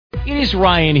It is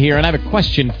Ryan here, and I have a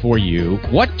question for you.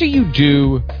 What do you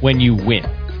do when you win?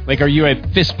 Like, are you a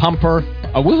fist pumper,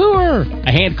 a woohooer,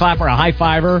 a hand clapper, a high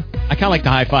fiver? I kind of like the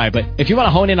high five, but if you want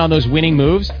to hone in on those winning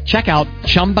moves, check out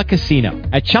Chumba Casino.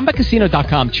 At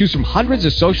ChumbaCasino.com, choose from hundreds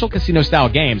of social casino-style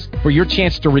games for your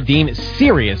chance to redeem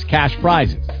serious cash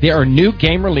prizes. There are new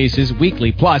game releases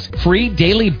weekly, plus free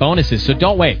daily bonuses, so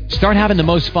don't wait. Start having the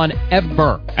most fun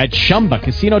ever at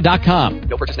ChumbaCasino.com.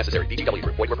 No purchase necessary. VGW.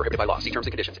 Void where prohibited by law. See terms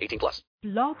and conditions. 18+.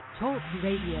 Blog Talk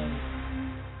Radio.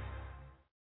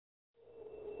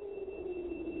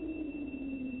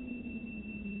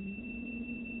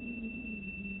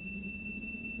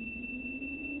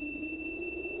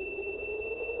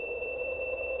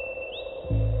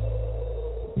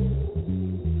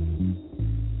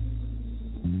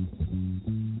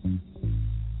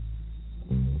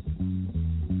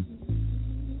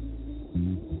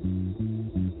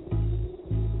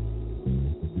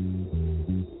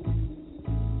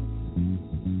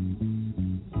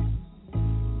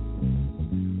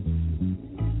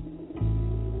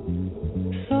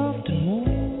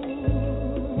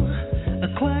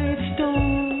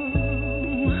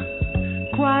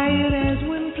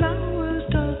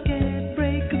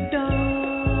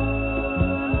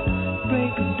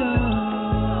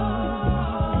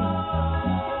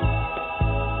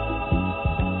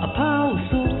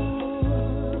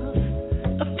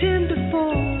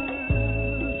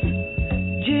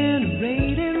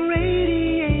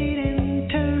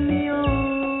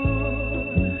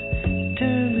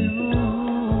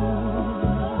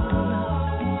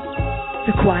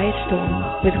 Quiet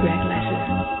Storm with Greg Lassiter.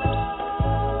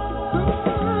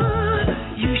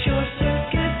 You sure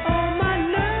get all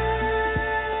my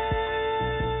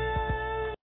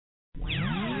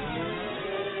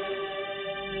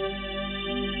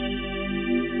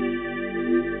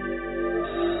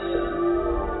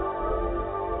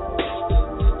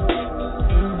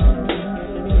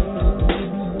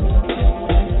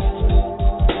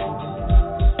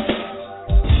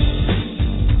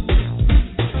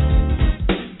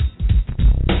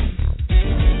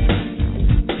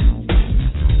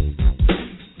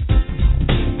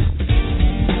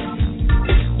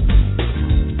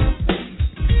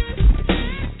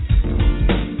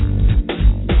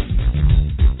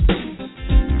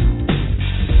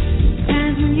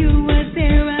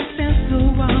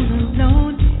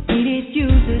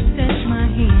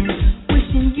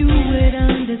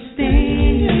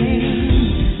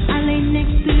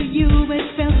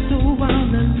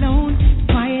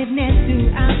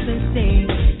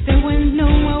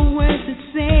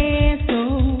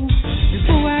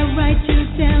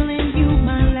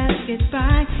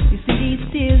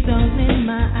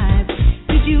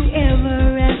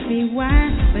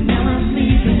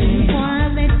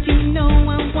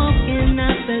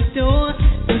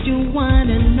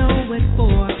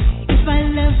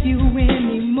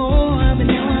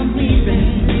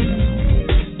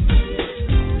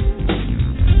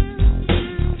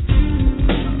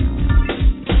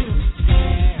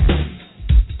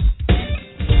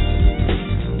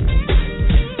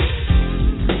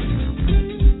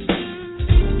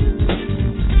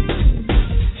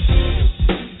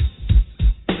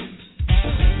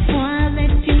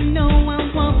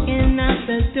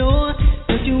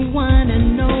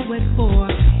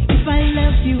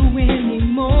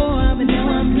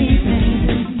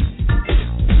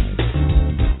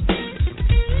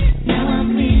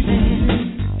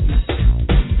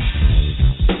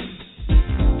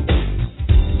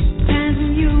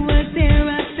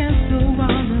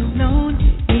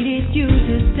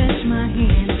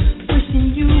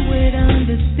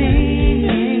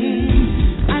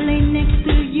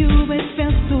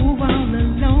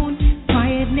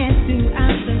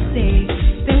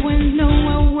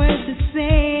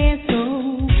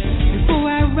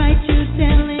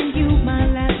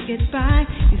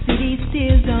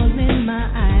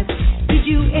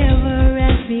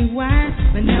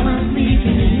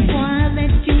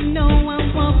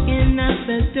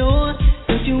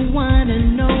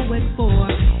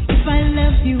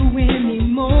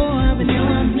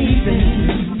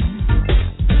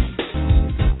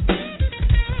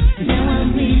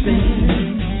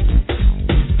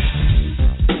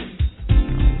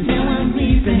Now I'm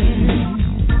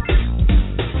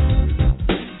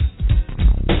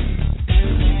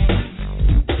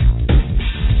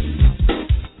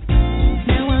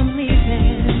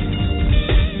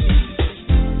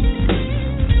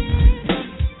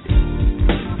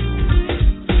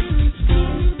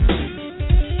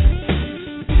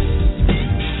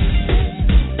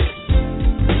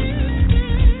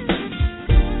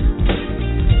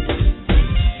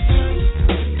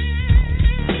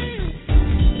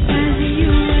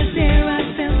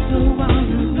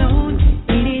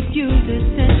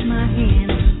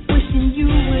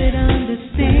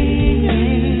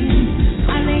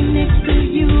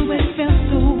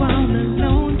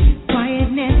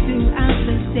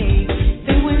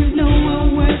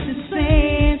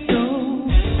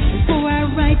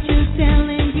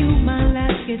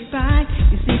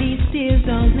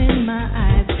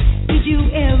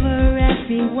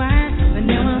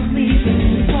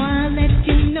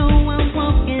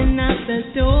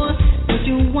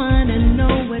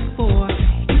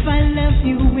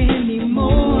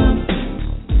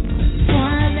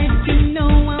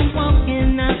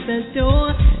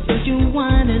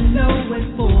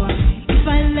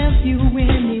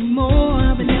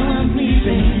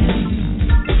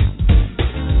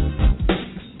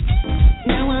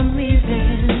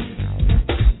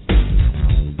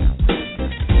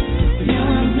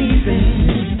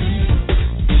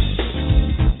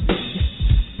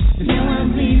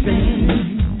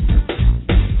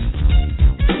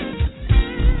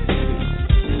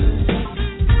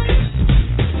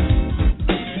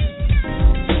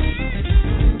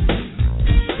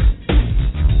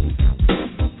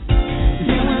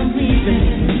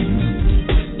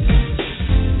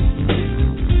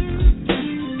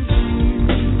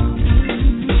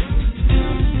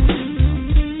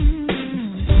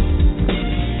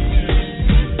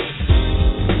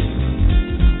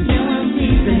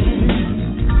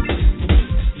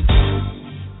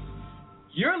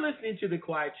to The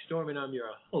Quiet Storm, and I'm your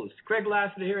host, Greg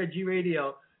Lassiter, here at G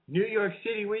Radio, New York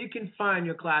City, where you can find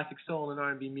your classic soul and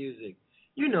R&B music.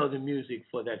 You know the music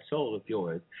for that soul of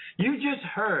yours. You just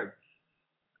heard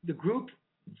the group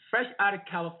fresh out of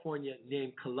California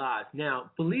named COLLAZZ. Now,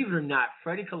 believe it or not,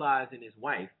 Freddie COLLAZZ and his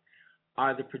wife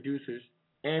are the producers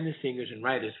and the singers and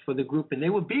writers for the group, and they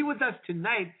will be with us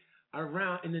tonight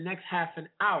around in the next half an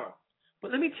hour. But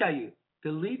let me tell you,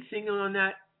 the lead singer on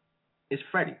that is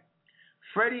Freddie.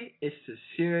 Freddie is so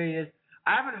serious.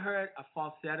 I haven't heard a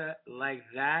falsetto like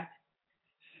that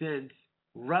since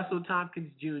Russell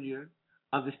Tompkins Jr.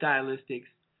 of the Stylistics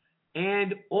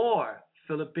and or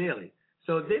Philip Bailey.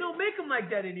 So they don't make them like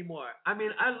that anymore. I mean,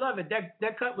 I love it.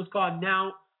 That cut was called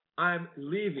Now I'm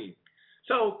Leaving.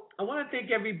 So I want to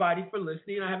thank everybody for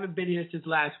listening. I haven't been here since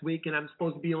last week, and I'm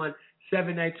supposed to be on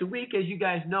 7 nights a week, as you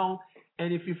guys know.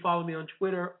 And if you follow me on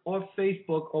Twitter or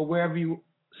Facebook or wherever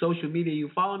social media you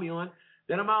follow me on,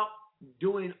 then I'm out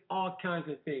doing all kinds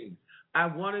of things. I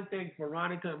want to thank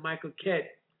Veronica and Michael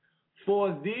Kitt for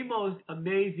the most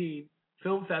amazing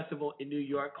film festival in New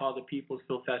York called the People's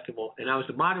Film Festival. And I was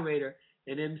the moderator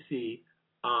and MC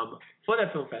for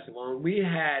that film festival. And we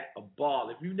had a ball.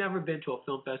 If you've never been to a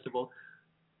film festival,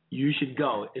 you should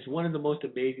go. It's one of the most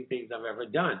amazing things I've ever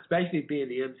done, especially being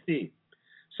the MC.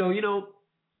 So, we're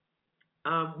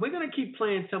going to keep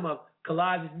playing some of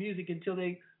COLLAZZ's music until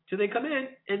they come in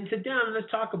and sit down and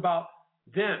let's talk about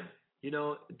them. They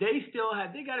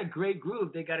got a great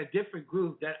groove. They got a different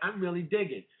groove that I'm really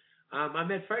digging. I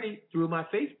met Freddie through my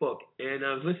Facebook, and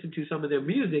I was listening to some of their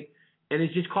music, and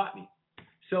it just caught me.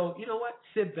 So, you know what?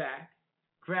 Sit back,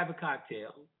 grab a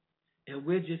cocktail, and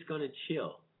we're just going to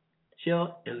chill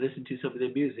and listen to some of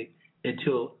their music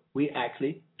until we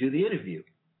actually do the interview.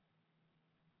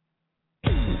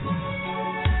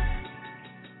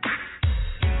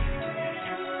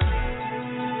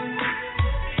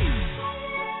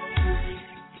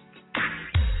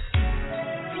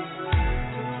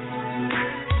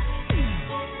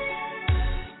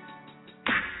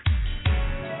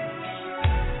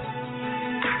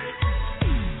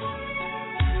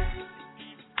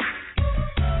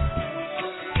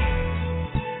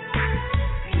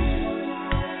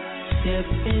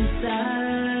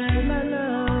 Inside my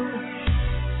love,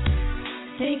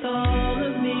 take all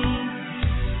of me,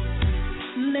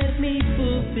 let me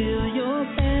fulfill your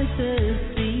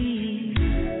fantasy.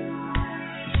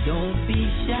 Don't be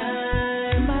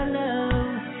shy, my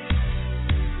love,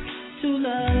 to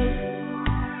love.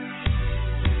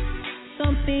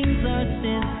 Some things are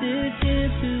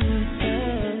sensitive to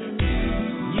touch.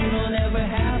 You don't ever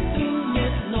have to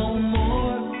look no more.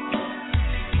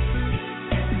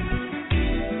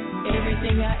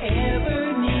 Everything I ever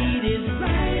need is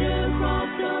right across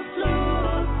the floor.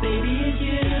 Baby, it's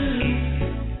you.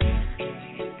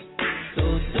 So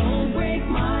don't break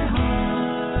my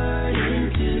heart in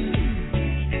two.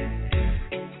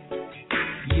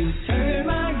 You turn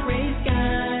my gray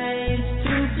skies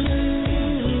to blue.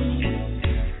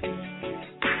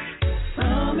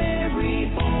 From every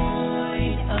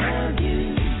point of view,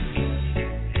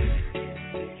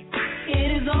 it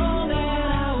is all that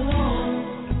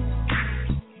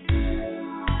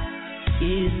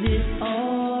is it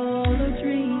all a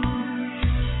dream?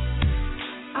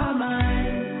 Our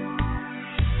mind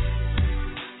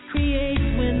creates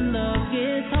when love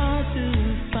gets hard to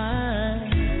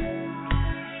find.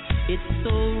 It's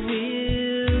so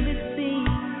real it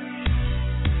seems.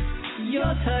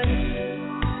 Your touch,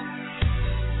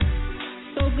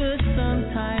 so good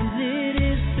sometimes it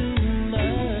is too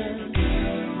much.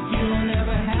 You don't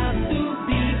ever have to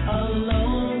be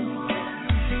alone.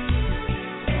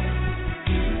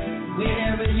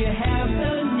 Whenever you have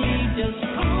the need, just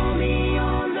call me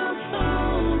on the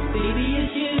phone. Baby,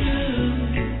 it's you.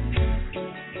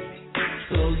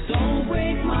 So don't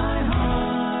break my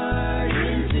heart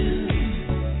in two.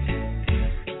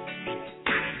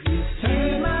 You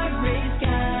turn my gray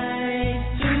skies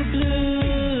to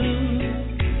blue.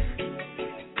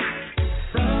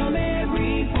 From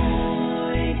every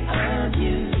point of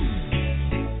view,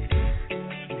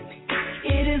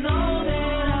 it is all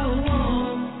that I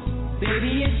want.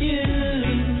 Baby, it's you.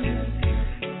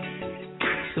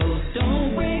 So don't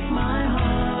break my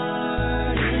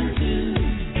heart in two.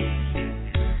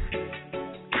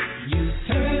 You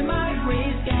turn my gray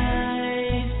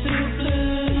skies to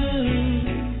blue.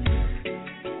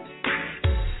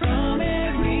 From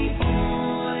every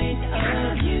point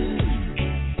of view,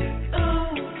 oh,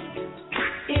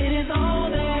 it is all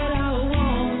that I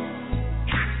want.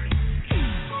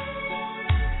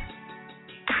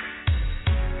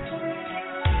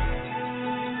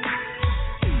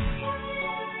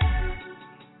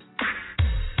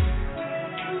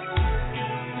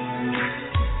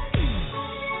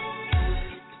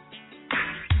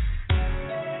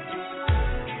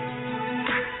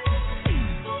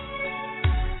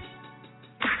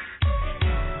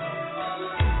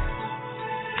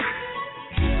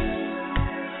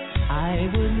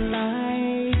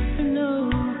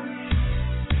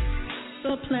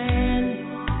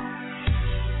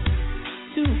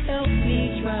 to help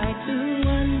me try to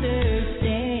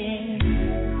understand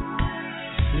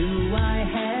who I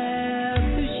have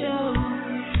to show.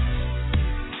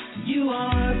 You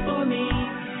are for me.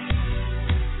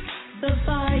 The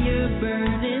fire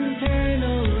burns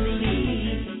internally.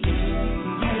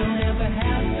 I don't ever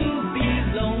have to be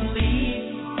lonely.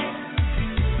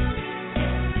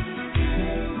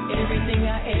 Everything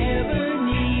I ever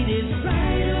need is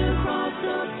right across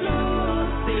the floor.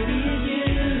 Baby, it's you.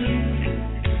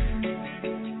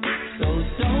 So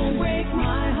don't break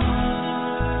my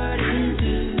heart in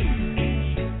two.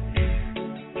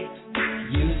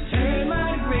 You turn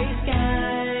my gray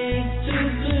skies to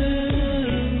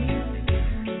blue.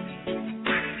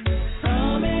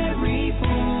 From every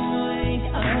point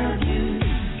of view.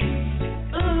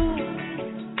 Ooh,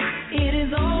 it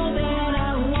is all that I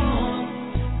want.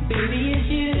 Baby, it's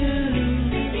you.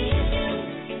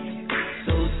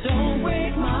 So don't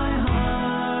break my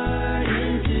heart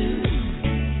in two.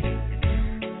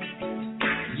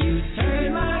 You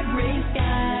turn my gray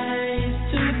skies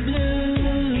to blue.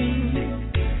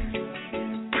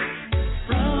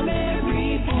 From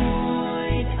every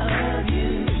point of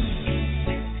view.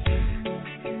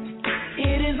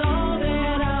 It is all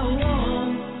that I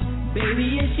want. Baby,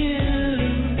 it's you.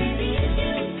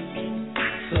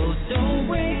 So don't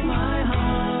break my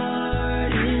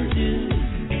heart in two.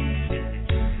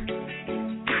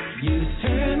 You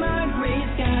turn my gray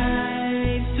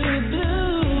skies to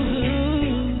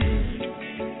blue.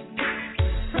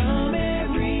 From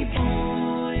every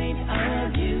point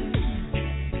of view.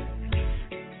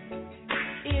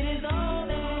 It is all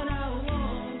that I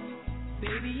want.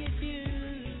 Baby, it's you.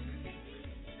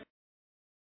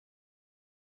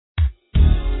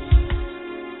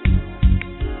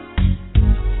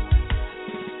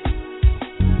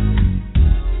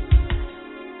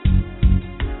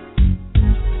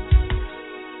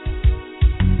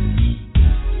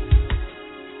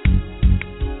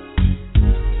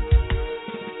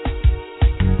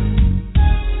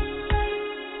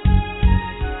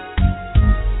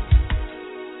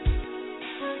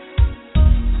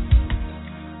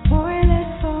 Pouring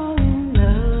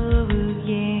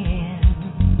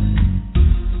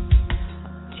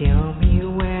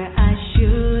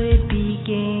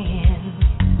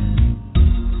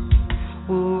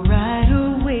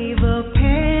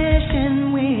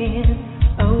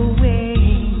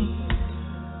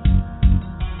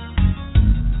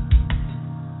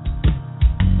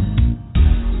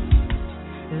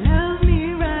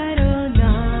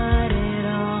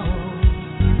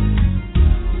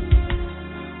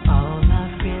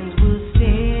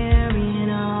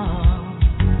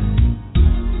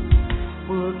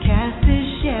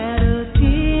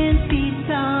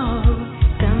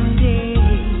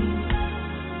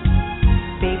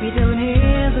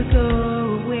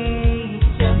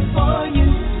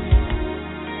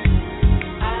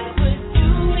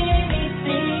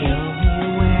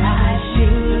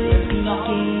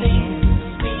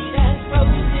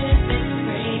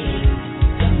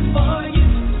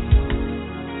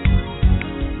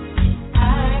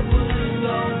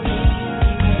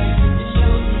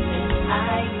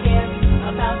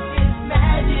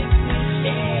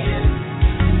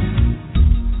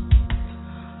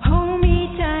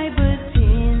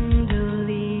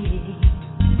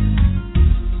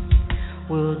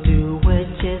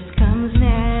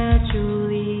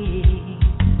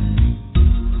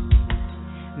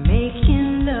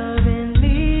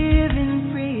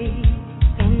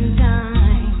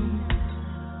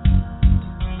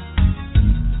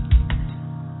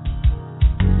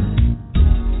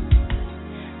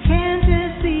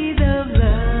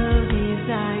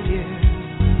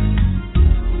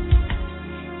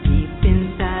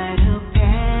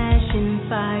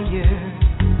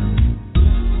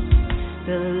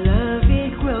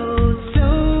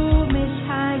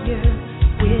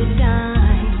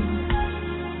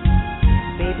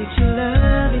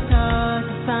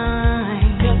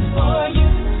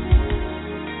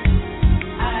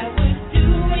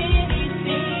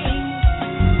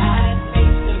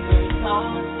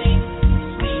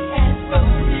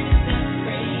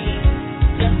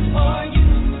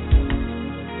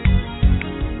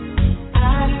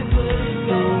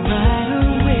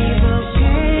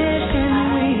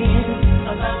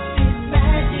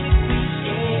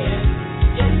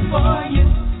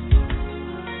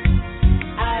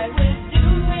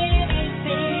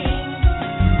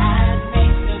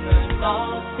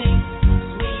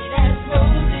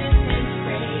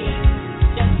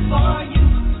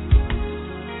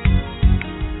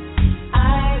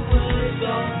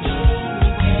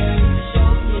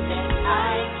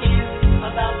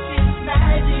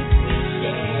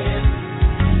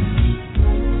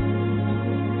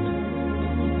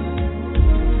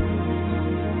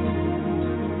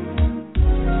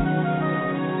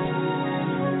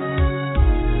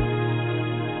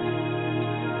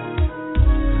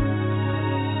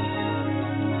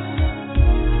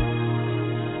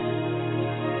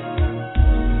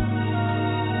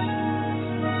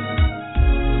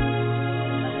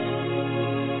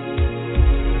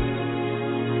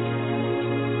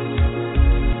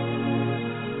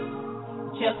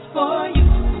just for you.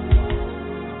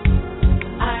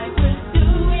 I would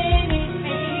do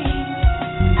anything.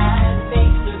 I'd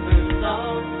make the birds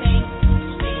all sing,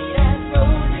 sweet as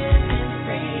roses in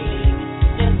spring,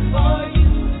 just for you.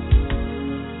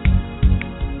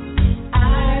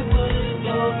 I would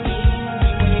go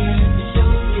anywhere to show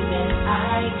you that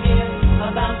I care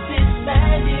about this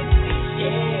magic we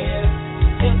share,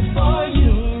 just for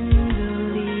you.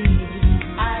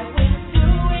 I would do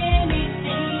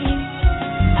anything.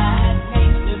 I'd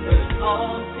make the birds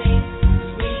all sing,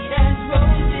 sweet as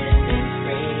roses in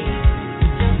spring,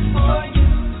 just for you.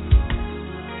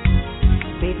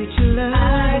 Baby, true love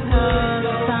I would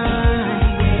go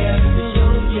anywhere to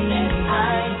show you that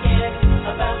I care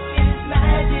about this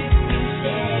magic we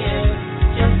share,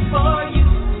 just for you.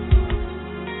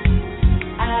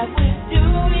 I would do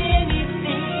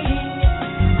anything.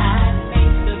 I'd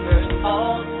make the birds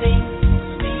all sing,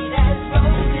 sweet as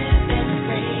roses in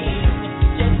spring,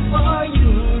 just for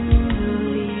you.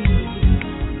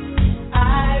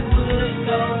 I would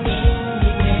go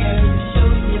anywhere to show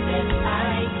you that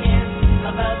I care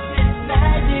about this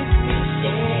magic we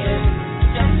share,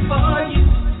 just for you.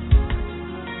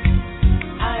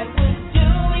 I would do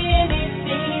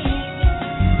anything.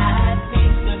 I'd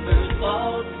make the birds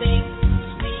all sing,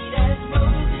 sweet as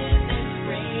roses in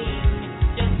spring,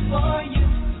 just for you.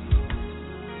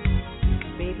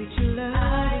 baby, true love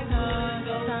I is would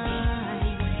go hard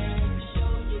anywhere to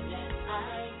show you that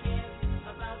I care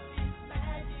about this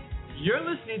magic. You're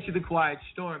listening to The Quiet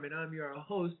Storm, and I'm your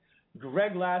host,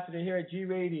 Greg Lassiter, here at G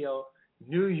Radio,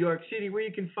 New York City, where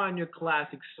you can find your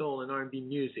classic soul and R&B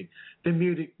music, the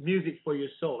music for your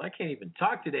soul. I can't even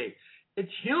talk today.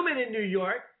 It's humid in New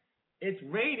York. It's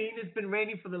raining. It's been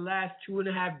raining for the last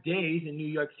 2.5 days in New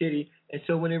York City, and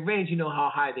so when it rains, you know how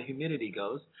high the humidity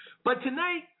goes. But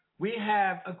tonight, we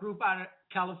have a group out of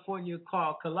California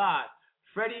called COLLAZZ.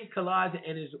 Freddie COLLAZZ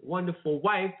and his wonderful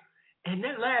wife. And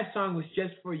that last song was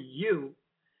Just For You.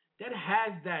 That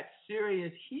has that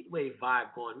serious Heatwave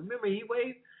vibe going. Remember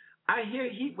Heatwave? I hear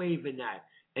Heatwave in that.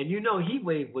 And you know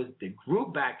Heatwave was the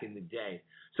group back in the day.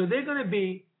 So they're going to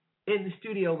be in the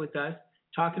studio with us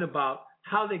talking about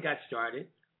how they got started,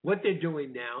 what they're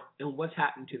doing now, and what's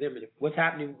happening to them and what's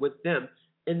happening with them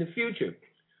in the future.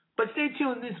 But stay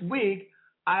tuned this week.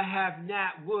 I have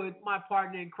Nat Wood, my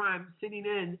partner in crime, sitting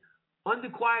in on The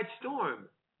Quiet Storm,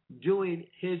 doing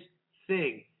his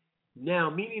thing.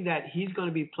 Now, meaning that he's going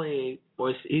to be playing,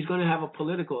 or he's going to have a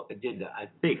political agenda, I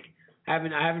think. I'm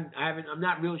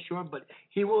not real sure, but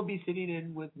he will be sitting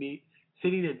in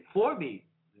for me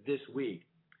this week.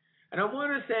 And I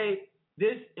want to say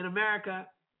this in America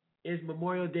is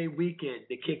Memorial Day weekend,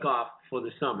 the kickoff for the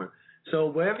summer. So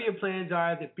wherever your plans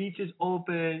are, the beach is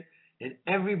open, and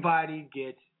everybody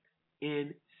gets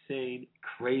insane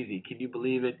crazy. Can you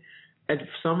believe it? And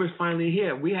summer's finally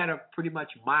here. We had a pretty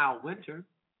much mild winter.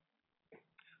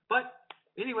 But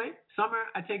anyway, summer,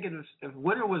 I take it if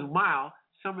winter was mild,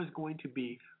 summer's going to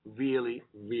be really,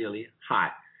 really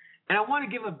hot. And I want to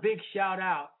give a big shout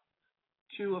out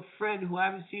to a friend who I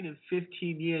haven't seen in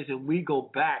 15 years, and we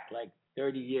go back like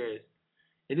 30 years.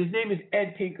 And his name is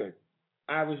Ed Pinkert.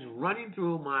 I was running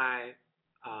through my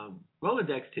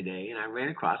Rolodex today, and I ran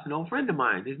across an old friend of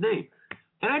mine, his name.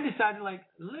 And I decided,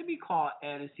 let me call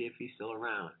Ed and see if he's still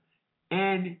around.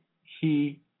 And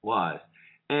he was.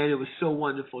 And it was so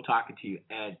wonderful talking to you,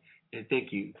 Ed, and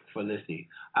thank you for listening.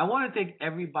 I want to thank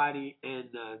everybody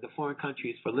in the foreign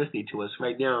countries for listening to us.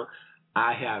 Right now,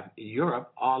 I have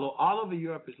Europe, all over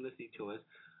Europe is listening to us.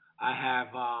 I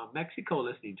have Mexico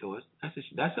listening to us.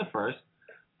 That's a first.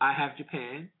 I have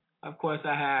Japan. Of course,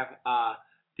 I have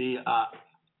the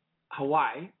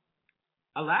Hawaii.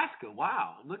 Alaska,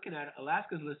 wow, I'm looking at it.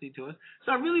 Alaska's listening to us.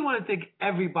 So I really want to thank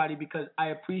everybody because I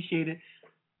appreciate it.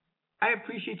 I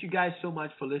appreciate you guys so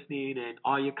much for listening and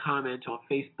all your comments on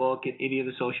Facebook and any of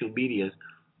the social medias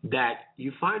that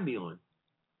you find me on.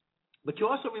 But you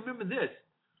also remember this.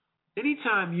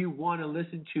 Anytime you want to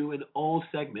listen to an old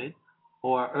segment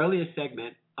or earlier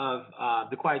segment of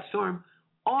The Quiet Storm,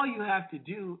 all you have to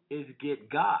do is get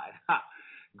God.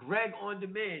 Greg on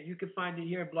Demand. You can find it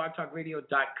here at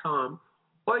blogtalkradio.com,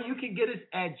 or you can get us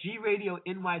at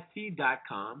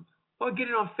gradionyc.com, or get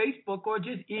it on Facebook, or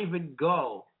just even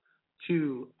go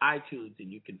to iTunes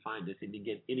and you can find us and you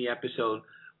get any episode.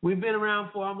 We've been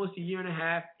around for almost a year and a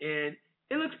half, and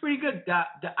it looks pretty good.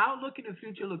 The outlook in the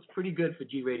future looks pretty good for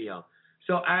G Radio.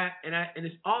 So and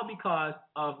it's all because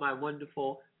of my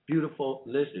wonderful, beautiful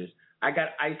listeners. I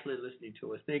got Iceland listening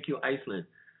to us. Thank you, Iceland.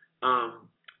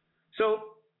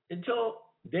 So until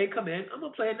they come in, I'm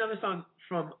gonna play another song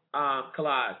from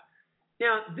COLLAZZ.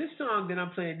 Now, this song that I'm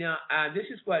playing now, this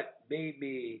is what made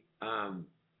me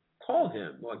call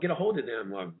them or get a hold of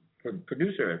them, or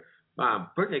producer,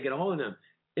 birthday, get a hold of them.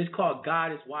 It's called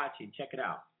God is Watching. Check it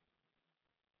out.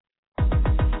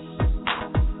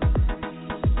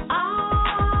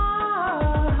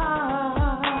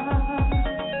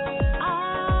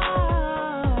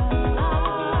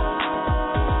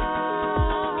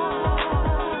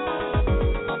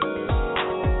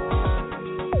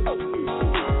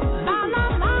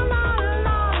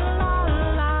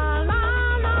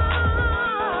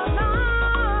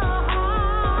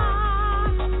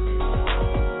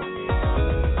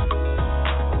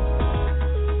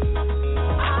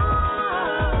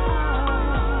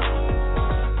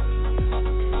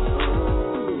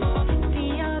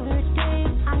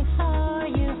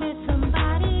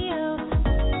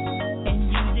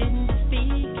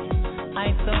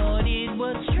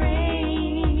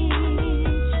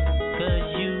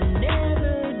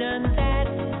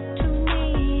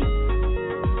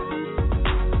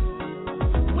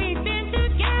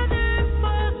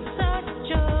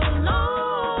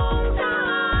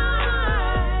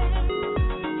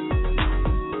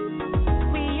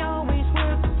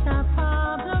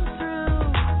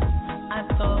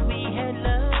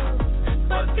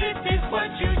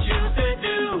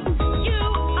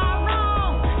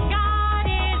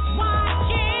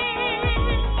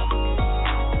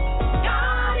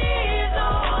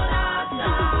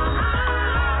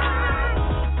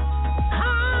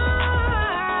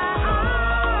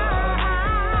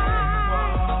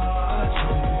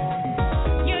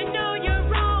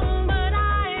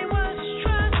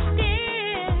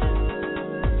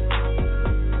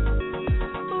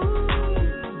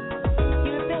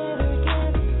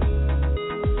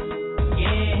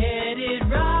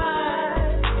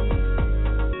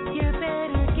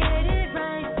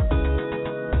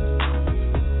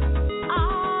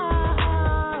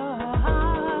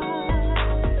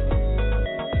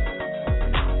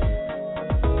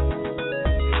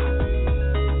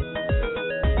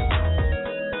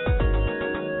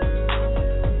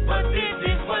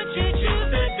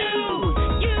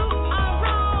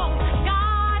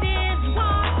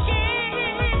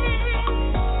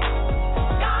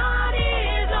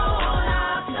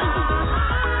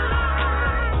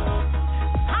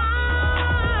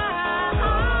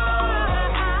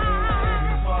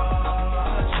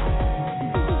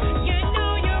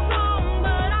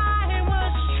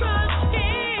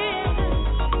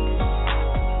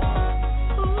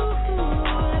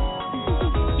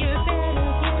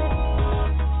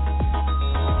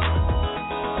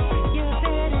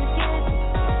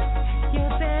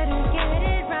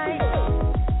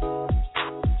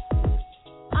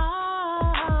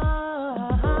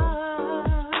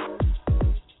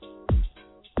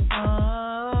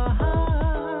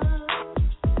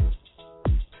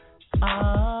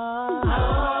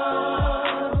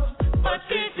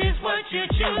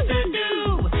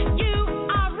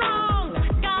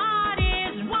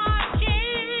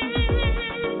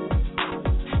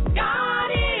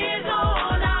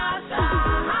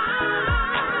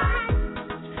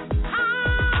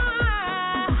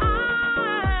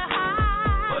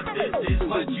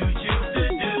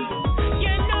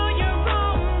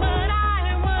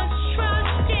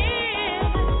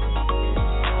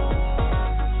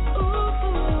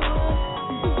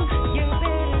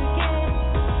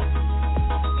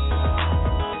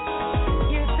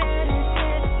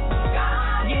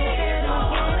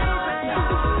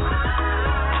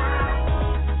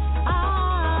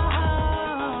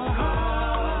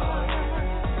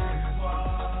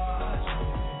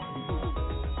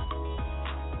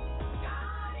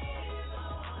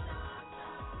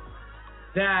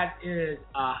 That is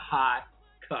a hot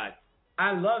cut.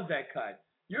 I love that cut.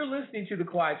 You're listening to The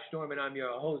Quiet Storm, and I'm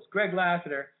your host, Greg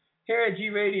Lassiter, here at G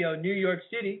Radio, New York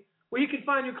City, where you can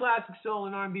find your classic soul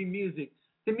and R&B music,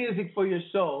 the music for your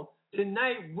soul.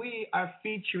 Tonight, we are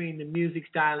featuring the music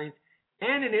stylings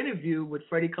and an interview with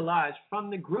Freddie COLLAZZ from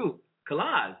the group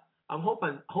COLLAZZ. I'm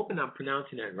hoping I'm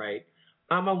pronouncing that right.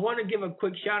 I want to give a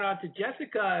quick shout out to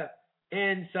Jessica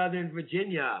in Southern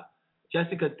Virginia.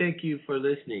 Jessica, thank you for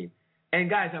listening. And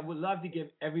guys, I would love to give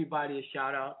everybody a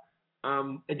shout out.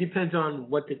 It depends on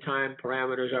what the time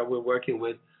parameters are we're working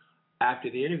with after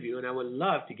the interview, and I would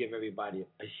love to give everybody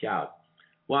a shout.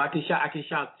 Well, I can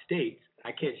shout states.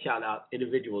 I can't shout out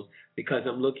individuals because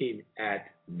I'm looking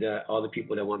at all the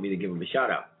people that want me to give them a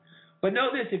shout out. But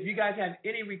know this: if you guys have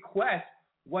any requests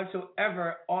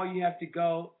whatsoever, all you have to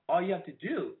do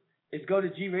is go to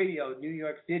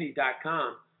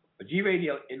gradionewyorkcity.com or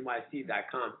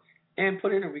gradonyc.com and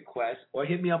put in a request, or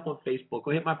hit me up on Facebook,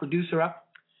 or hit my producer up,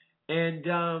 and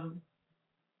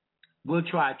we'll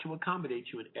try to accommodate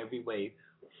you in every way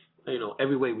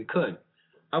every way we could.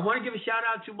 I want to give a shout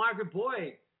out to Margaret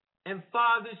Boyd and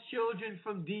Father's Children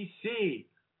from D.C.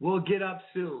 We'll get up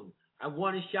soon. I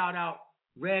want to shout out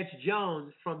Reg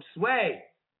Jones from Sway.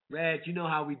 Reg, you know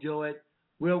how we do it.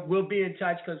 We'll be in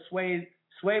touch because Sway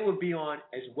will be on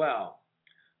as well.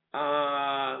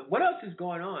 What else is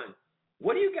going on?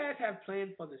 What do you guys have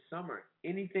planned for the summer?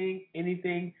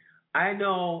 Anything? I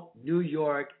know New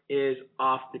York is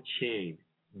off the chain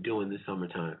during the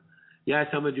summertime. Yes,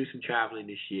 I'm gonna do some traveling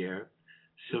this year.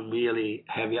 Some really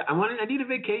heavy. I need a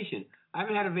vacation. I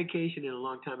haven't had a vacation in a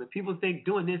long time, and people think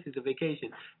doing this is a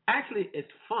vacation. Actually, it's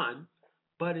fun,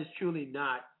 but it's truly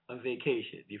not a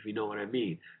vacation, if you know what I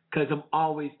mean. Because I'm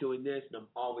always doing this and I'm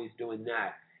always doing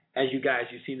that. As you've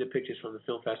seen the pictures from the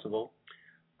film festival.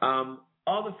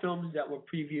 All the films that were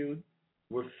previewed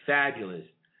were fabulous.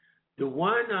 The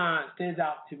one stands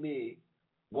out to me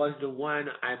was the one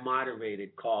I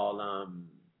moderated called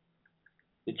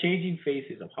The Changing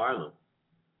Faces of Harlem.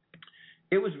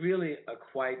 It was really a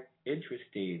quite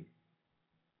interesting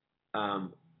a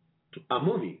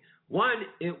movie. One,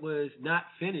 it was not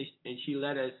finished, and she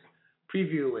let us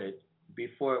preview it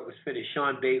before it was finished.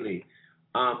 Sean Bailey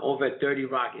over at 30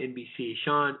 Rock NBC.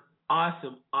 Sean,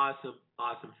 awesome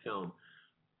film.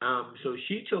 So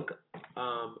she took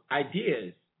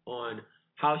ideas on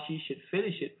how she should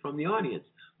finish it from the audience,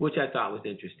 which I thought was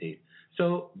interesting.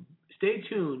 So stay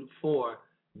tuned for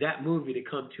that movie to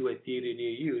come to a theater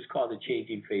near you. It's called The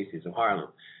Changing Faces of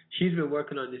Harlem. She's been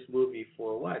working on this movie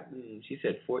for what? She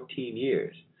said 14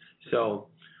 years. So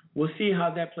we'll see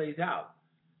how that plays out.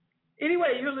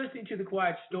 Anyway, you're listening to The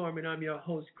Quiet Storm, and I'm your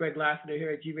host, Greg Lassiter, here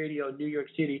at G Radio, New York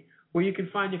City, where you can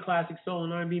find your classic soul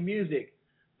and R&B music,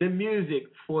 the music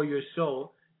for your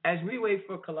soul. As we wait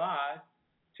for COLLAZZ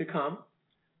to come,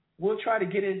 we'll try to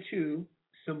get into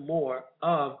some more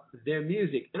of their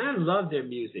music. And I love their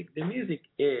music. Their music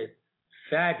is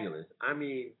fabulous. I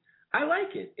mean, I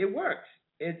like it. It works.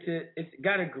 It's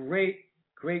got a great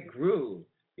groove.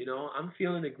 I'm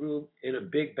feeling the groove in a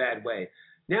big bad way.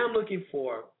 Now I'm looking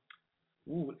for.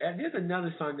 There's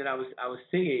another song that I was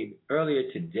singing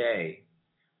earlier today.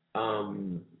 It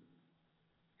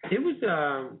was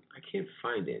I can't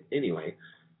find it. Anyway,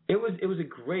 it was a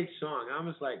great song. I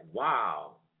was like,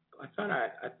 wow. I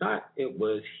thought it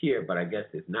was here, but I guess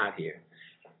it's not here.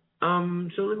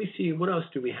 So let me see. What else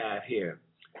do we have here?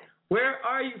 Where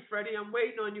are you, Freddie? I'm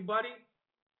waiting on you, buddy.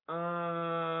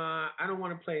 I don't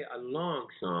want to play a long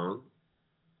song,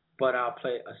 but I'll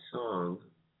play a song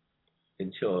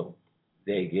until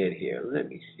they get here. Let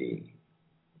me see.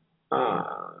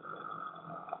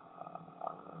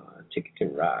 Ticket to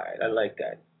Ride. I like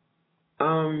that.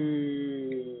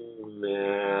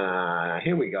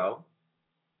 Here we go.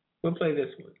 We'll play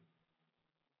this one.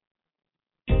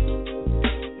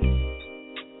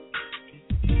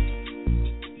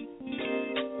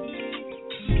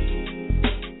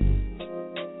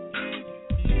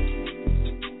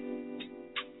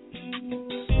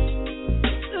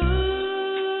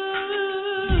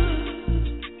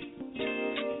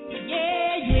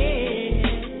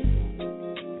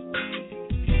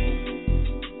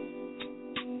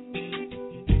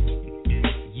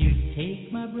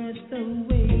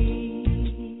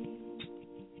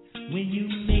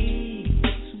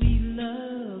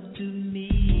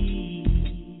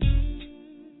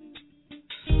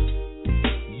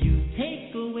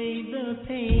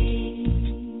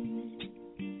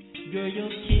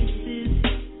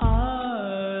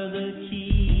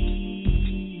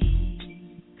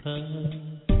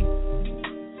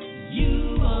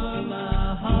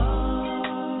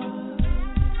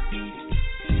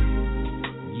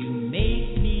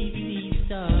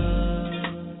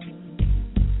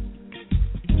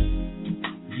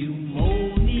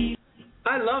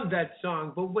 That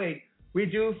song, but wait, we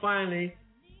do finally.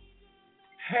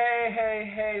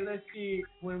 Hey, let's see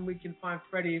when we can find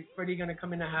Freddie. Freddie gonna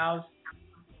come in the house?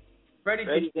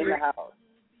 Freddie's in the house.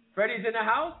 Freddie's in the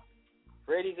house?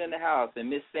 Freddie's in the house, and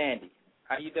Miss Sandy.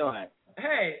 How you doing?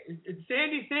 Hey, it's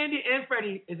Sandy and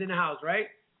Freddie is in the house, right?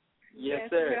 Yes,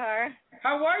 sir. We are.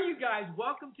 How are you guys?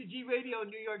 Welcome to G Radio,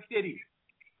 New York City.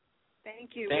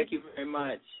 Thank you. Thank you very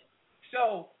much.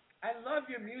 So, I love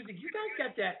your music. You guys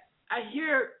got that. I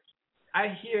hear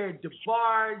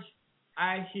DeBarge.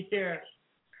 I hear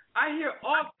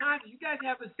all kinds. You guys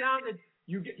have a sound that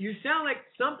you sound like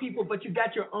some people, but you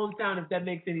got your own sound. If that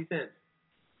makes any sense.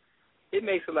 It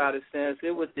makes a lot of sense.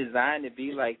 It was designed to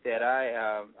be like that.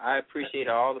 I appreciate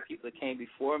all the people that came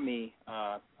before me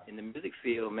in the music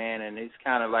field, man. And it's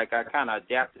kind of like I kind of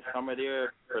adapted some of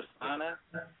their persona,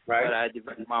 right? But I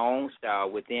developed my own style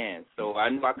within. So I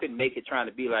knew I couldn't make it trying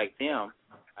to be like them.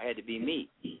 I had to be me.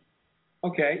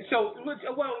 Okay, so why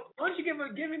don't you give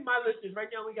me my listeners right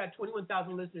now? We got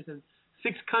 21,000 listeners in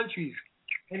 6 countries,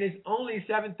 and it's only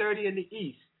 7:30 in the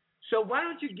East. So why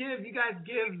don't you guys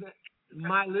give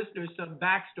my listeners some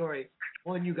backstory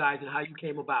on you guys and how you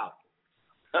came about?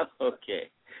 Okay.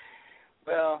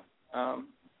 Well,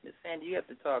 Miss Sandy, you have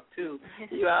to talk too.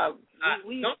 Don't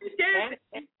be scared.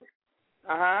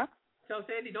 Tell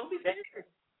Sandy, don't be scared.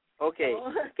 Okay. Oh,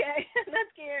 okay, not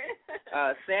scared.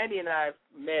 Sandy and I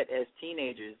met as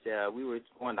teenagers. We were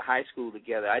going to high school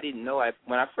together. I didn't know.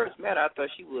 When I first met her, I thought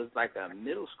she was like a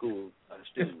middle school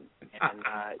student. And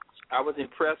I was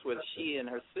impressed with she and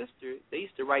her sister. They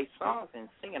used to write songs and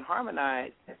sing and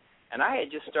harmonize. And I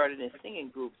had just started in singing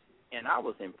groups, and I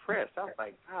was impressed. I was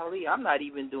like, golly, I'm not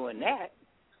even doing that,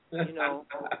 you know.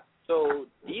 So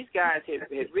these guys had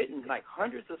written like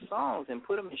hundreds of songs and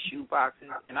put them in shoe boxes,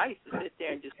 and I used to sit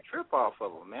there and just trip off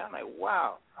of them, man. I'm like,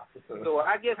 wow. So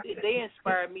I guess they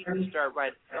inspired me to start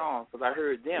writing songs because I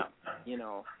heard them, you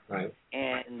know. Right.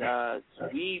 And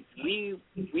we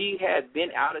had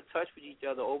been out of touch with each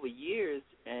other over years,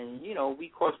 and you know,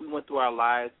 of course we went through our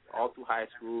lives all through high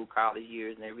school, college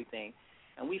years, and everything.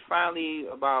 And we finally,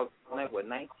 about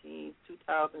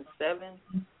 2007.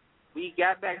 We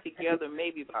got back together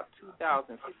maybe about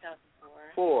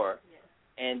 2004,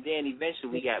 and then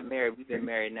eventually we got married. We've been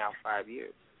married now 5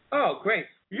 years. Oh, great!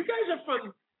 You guys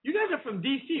are from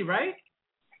D.C., right?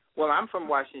 Well, I'm from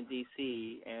Washington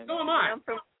D.C. and so am I. I'm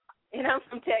from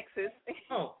Texas.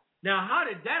 Oh, now how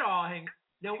did that all hang?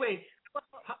 Now wait.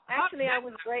 Actually, I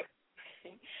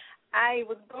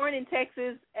was born in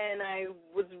Texas, and I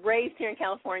was raised here in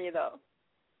California, though.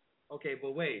 Okay,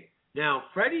 but wait. Now,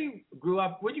 Freddie grew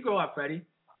up. Where'd you grow up, Freddie?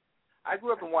 I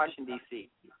grew up in Washington, D.C.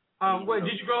 Where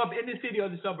did you grow up, in the city or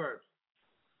the suburbs?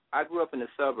 I grew up in the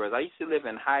suburbs. I used to live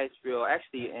in Hyattsville,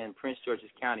 actually in Prince George's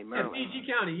County, Maryland. PG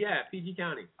County.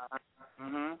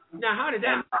 Mm-hmm. Now, how did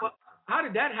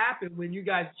that happen when you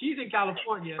guys? She's in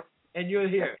California and you're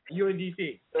here. You're in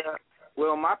D.C.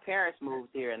 Well, my parents moved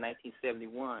here in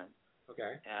 1971.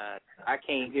 Okay. I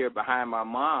came here behind my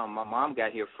mom. My mom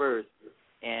got here first.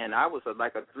 And I was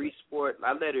like a 3-sport.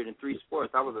 I lettered in 3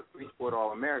 sports. I was a 3-sport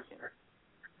All-American.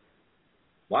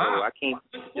 Wow! So I came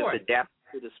just adapt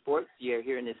to the sports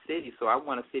here in this city. So I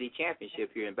won a city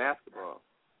championship here in basketball.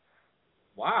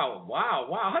 Wow!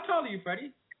 How tall are you,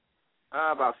 Freddie?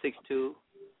 About 6'2".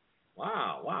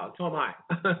 Wow! So am I.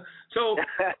 So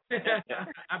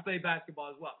I play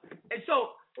basketball as well. And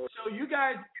so you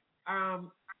guys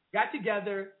got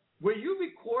together. Were you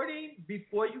recording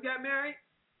before you got married?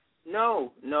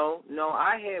 No.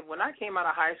 I had, when I came out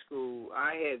of high school,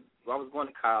 I was going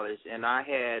to college, and I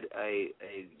had a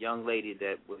young lady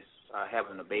that was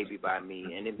having a baby by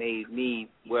me, and it made me,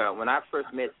 well, when I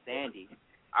first met Sandy,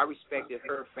 I respected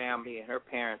her family and her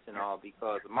parents and all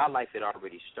because my life had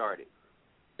already started.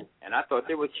 And I thought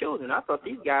they were children. I thought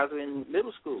these guys were in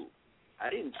middle school.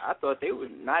 I thought they were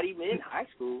not even in high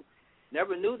school.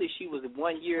 Never knew that she was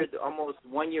almost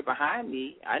 1 year behind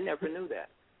me. I never knew that.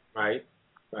 Right.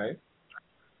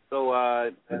 So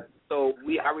I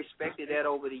respected that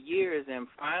over the years, and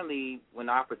finally, when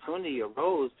the opportunity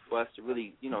arose for us to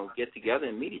really, get together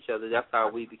and meet each other, that's how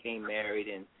we became married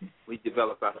and we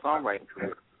developed our songwriting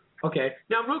career. Okay.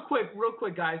 Now, real quick,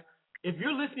 guys, if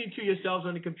you're listening to yourselves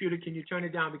on the computer, can you turn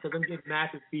it down because I'm getting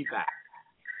massive feedback?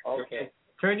 Okay.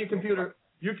 Turn your computer.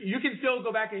 You can still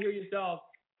go back and hear yourself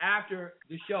after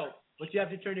the show, but you have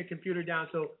to turn your computer down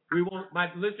so my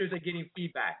listeners are getting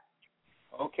feedback.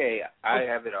 Okay, I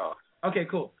have it all. Okay,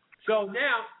 cool. So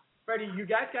now, Freddie, you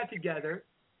guys got together.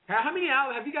 How many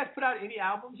albums have you guys put out? Any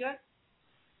albums yet?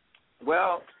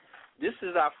 Well, this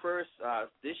is our first.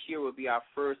 This year will be our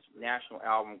first national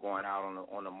album going out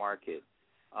on the market.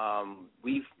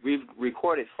 We've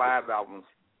recorded 5 albums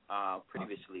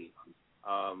previously,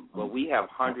 but we have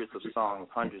hundreds of songs,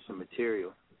 hundreds of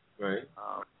material. Right.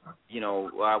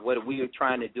 What we are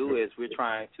trying to do is we're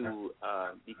trying to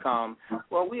become,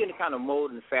 we're in the kind of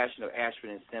mold and fashion of Ashford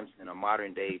and Simpson, a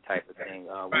modern day type of thing.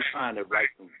 We're trying to write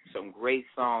some great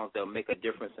songs that'll make a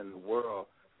difference in the world,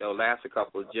 that'll last a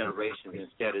couple of generations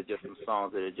instead of just some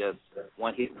songs that are just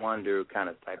one-hit wonder kind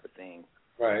of type of thing.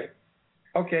 Right.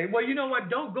 Okay. Well, you know what?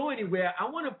 Don't go anywhere. I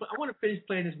want to finish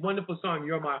playing this wonderful song,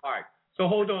 "You're My Heart." So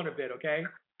hold on a bit, okay?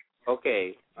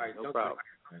 Okay. All right. No problem.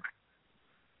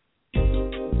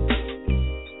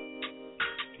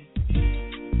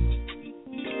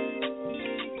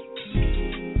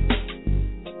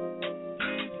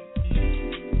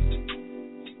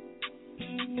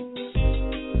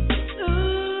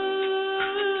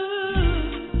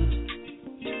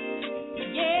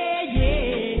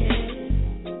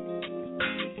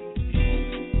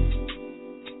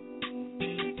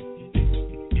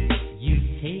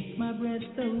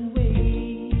 breath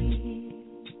away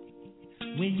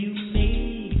when you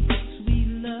make sweet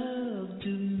love to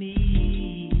me.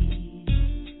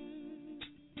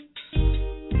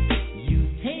 You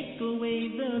take away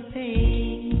the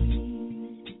pain.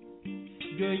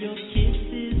 Girl, your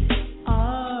kisses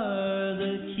are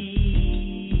the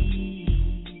key.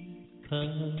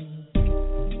 'Cause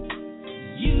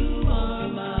you are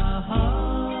my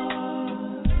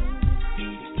heart.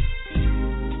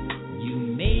 You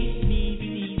make me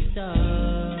see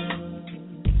stars.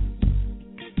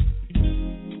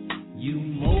 You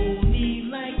mold me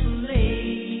like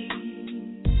clay.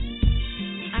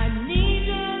 I need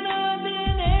your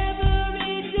loving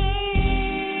every day.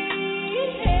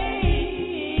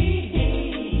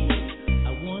 I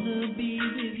wanna be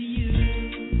with you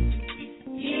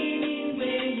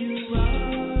anywhere you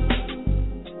are.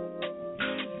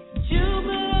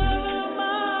 Jupiter,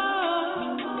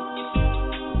 Mars.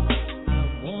 I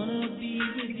wanna be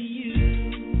with you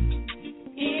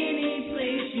any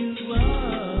place you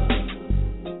are.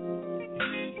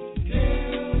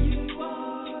 Girl, you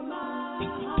are my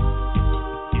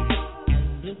heart. I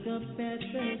look up at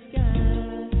the sky,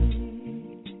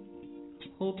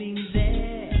 hoping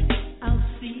that I'll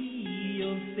see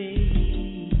your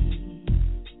face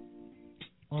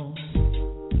on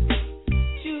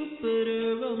Jupiter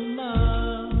or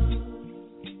Mars,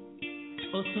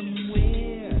 or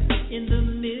somewhere in the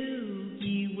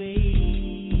Milky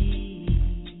Way.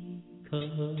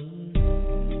 'Cause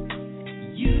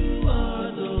you are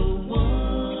the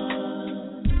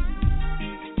one.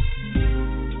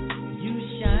 You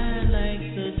shine like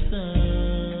the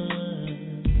sun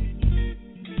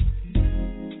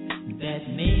that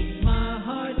makes my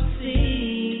heart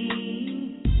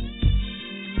sing.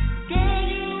 Girl,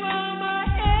 you are my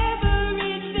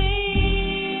everything.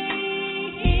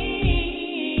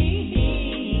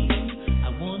 I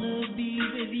wanna be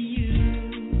with you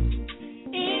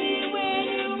anywhere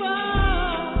you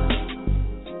are.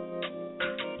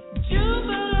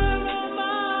 Jupiter or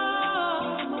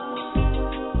Mars.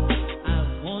 I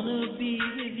wanna be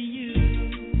with you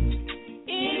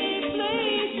any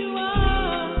place you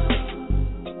are.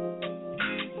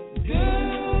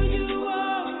 Girl, you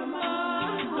are my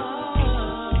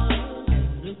heart. I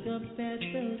look up at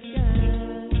the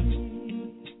sky,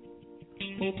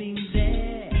 hoping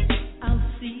that I'll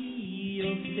see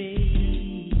your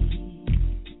face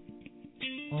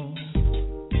on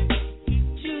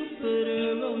Jupiter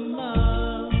or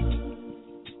Mars,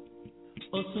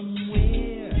 or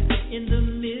somewhere in the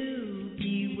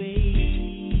Milky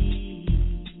Way.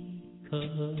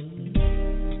 'Cause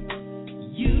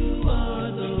you are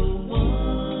the one.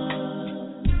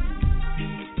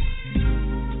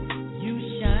 You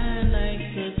shine like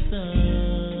the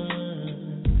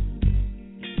sun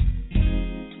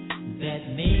that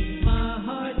makes my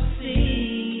heart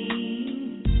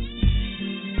sing.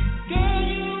 Girl,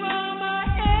 you are my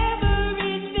everything.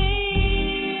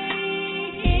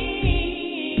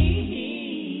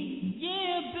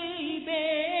 Yeah, baby.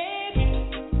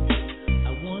 I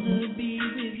wanna be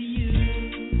with you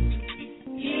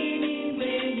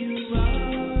anywhere you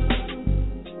are.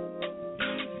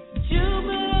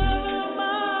 Jupiter or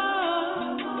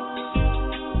Mars.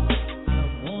 I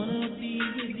wanna be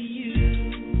with you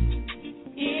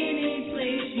any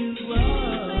place you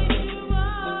are.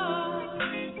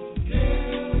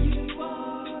 Girl, you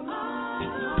are my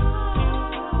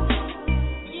heart.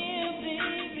 Yeah,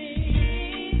 baby.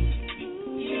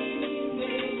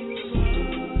 Anywhere you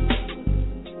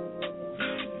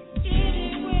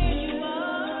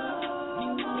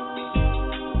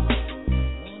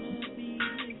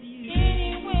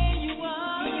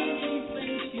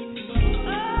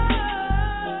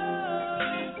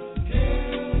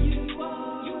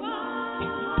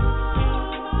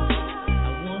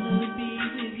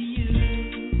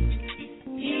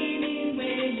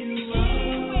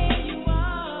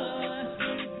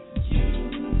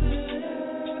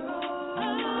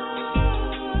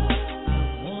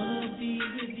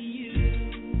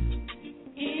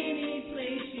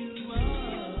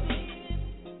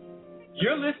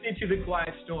You're listening to The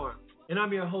Quiet Storm, and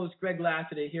I'm your host, Greg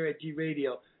Lassiter, here at G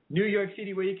Radio, New York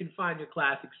City, where you can find your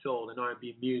classic soul and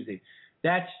R&B music.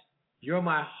 That's You're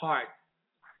My Heart.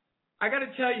 I got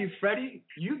to tell you, Freddie,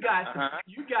 you guys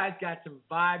got some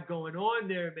vibe going on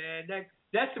there, man.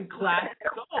 That's some classic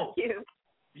soul.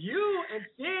 You and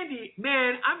Sandy,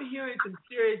 man, I'm hearing some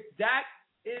serious. That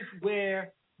is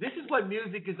where this is what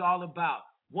music is all about.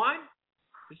 One,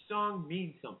 the song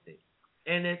means something,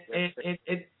 and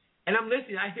and I'm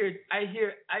listening. I hear.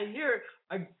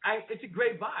 It's a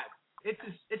great vibe.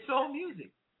 It's soul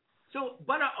music. So,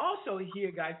 but I also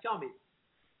hear guys tell me,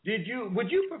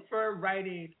 Would you prefer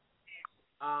writing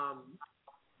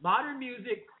modern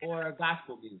music or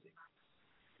gospel music?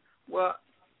 Well,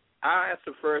 I'll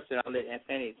answer first, and I'll let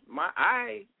Anthony.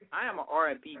 I am an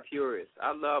R&B purist.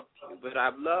 I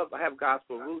have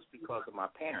gospel roots because of my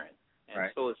parents, and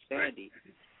right. So is Sandy.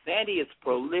 Sandy is a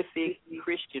prolific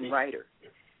Christian writer.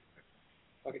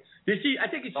 Okay. I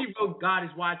think she wrote "God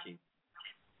Is Watching."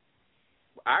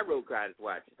 I wrote "God Is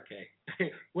Watching." Okay.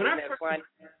 when I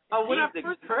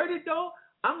first heard it though,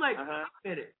 I'm like, wait a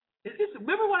minute. Is this?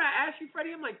 Remember when I asked you,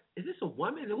 Freddie? I'm like, is this a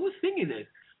woman? Who's singing this?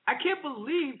 I can't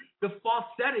believe the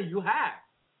falsetto you have.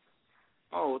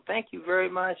 Oh, thank you very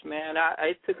much, man.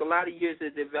 It took a lot of years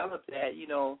to develop that.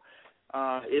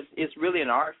 It's really an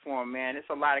art form, man. It's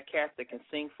a lot of cats that can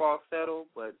sing falsetto,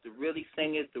 but to really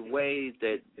sing it the way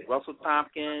that Russell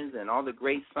Tompkins and all the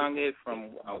greats sung it,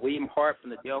 from William Hart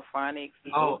from the Delphonics,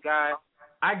 those guys.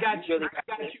 I got you.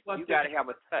 You got to have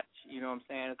a touch. You know what I'm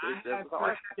saying? I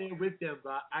with them,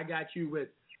 bro. I got you with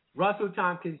Russell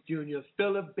Tompkins Jr.,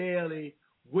 Philip Bailey,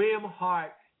 William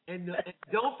Hart, and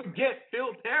don't forget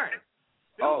Phil Perry.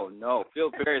 No,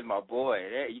 Phil Perry's my boy.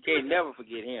 You can't never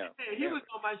forget him. He was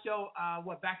on my show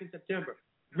back in September.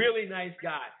 Really nice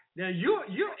guy. Now you're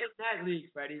in that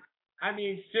league, Freddie. I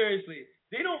mean, seriously,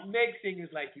 they don't make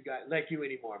singers like you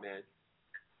anymore, man.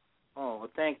 Oh,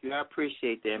 well, thank you. I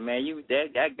appreciate that, man.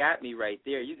 That got me right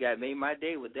there. You made my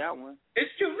day with that one.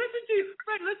 It's true.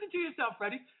 Listen to yourself,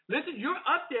 Freddie. Listen, you're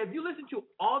up there. If you listen to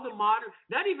all the modern,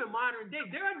 not even modern day,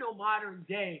 there are no modern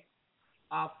day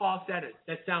falsettos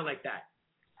that sound like that.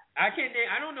 I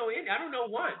don't know any. I don't know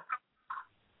one.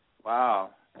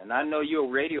 Wow. And I know you're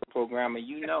a radio programmer.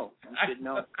 You should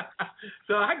know.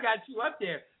 So I got you up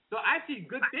there. So I see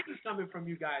good things coming from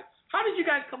you guys. How did you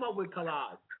guys come up with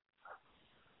COLLAZZ?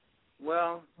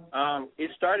 Well,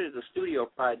 it started as a studio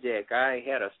project. I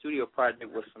had a studio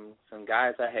project with some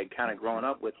guys I had kind of grown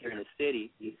up with here in the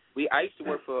city. I used to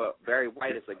work for Barry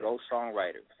White as a ghost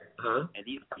songwriter, and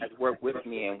these guys worked with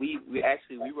me, and we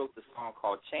wrote the song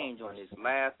called "Change" on his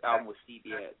last album with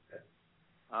CBS.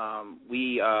 Of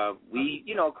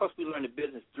course, we learned the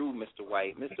business through Mr.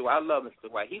 White. I love Mr.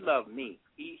 White. He loved me.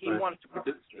 He wanted to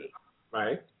produce me.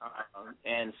 Right.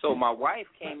 And so my wife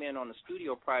came in on the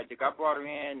studio project. I brought her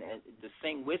in to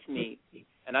sing with me,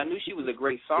 and I knew she was a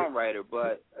great songwriter,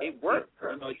 but it worked.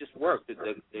 It just worked.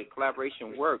 The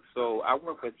collaboration worked. So I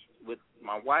worked with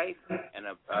my wife and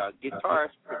a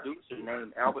guitarist producer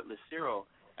named Albert Lassiter,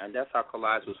 and that's how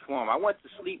COLLAZZ was formed. I went to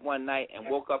sleep one night and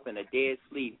woke up in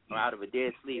out of a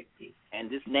dead sleep, and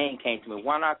this name came to me.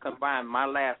 Why not combine my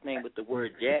last name with the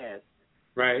word jazz?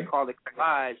 Right. Call it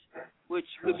collage,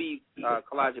 which could be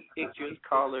collage of pictures,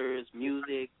 colors,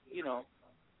 music,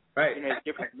 Right. It has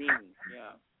different meanings.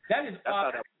 Yeah. That is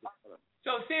awesome. That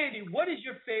So, Sandy, what is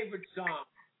your favorite song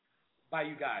by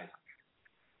you guys?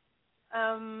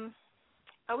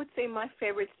 I would say my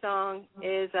favorite song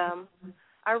is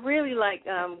I really like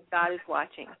God Is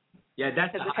Watching. Yeah,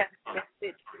 that's because it has a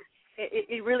message.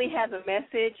 It really has a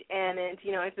message, and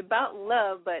it's about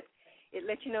love, but it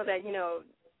lets you know that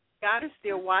God is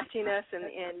still watching us,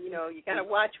 and you gotta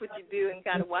watch what you do and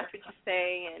gotta watch what you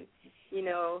say, and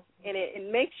and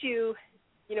it makes you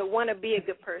want to be a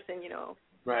good person,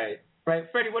 Right.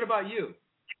 Freddie, what about you?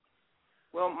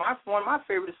 Well, one of my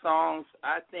favorite songs,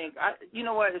 there's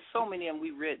so many of them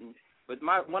we've written, but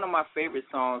one of my favorite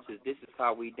songs is "This Is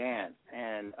How We Dance,"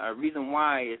 and a reason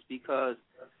why is because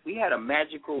we had a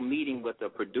magical meeting with a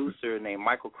producer named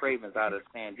Michael Cravens out of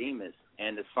San Dimas,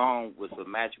 and the song was a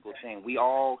magical thing. We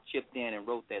all chipped in and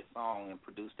wrote that song and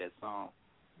produced that song.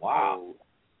 Wow. So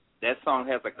that song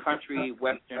has a country,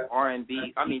 western,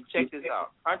 R&B. I mean, check this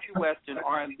out. Country, western,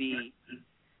 R&B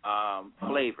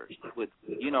flavors with,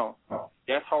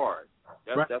 that's hard.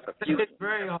 That's a fusion. It's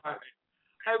very hard.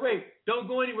 Hey, wait. Don't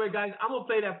go anywhere, guys. I'm going to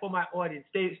play that for my audience.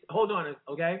 Hold on,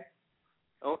 okay?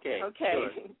 Okay. Okay.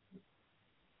 Sure.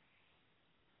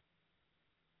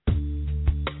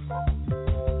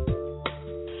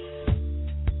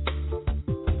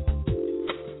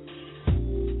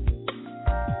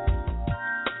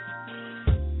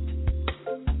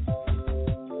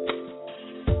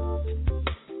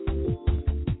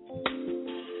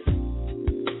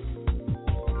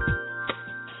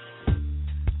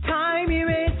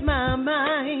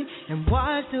 And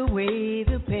wash away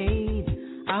the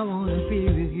pain. I wanna be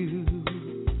with you.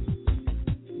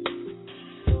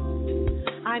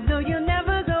 I know you'll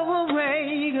never go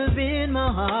away, 'cause in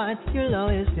my heart you'll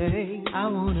always stay. I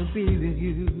wanna be with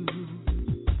you.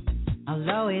 I'll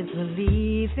always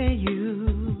believe in you.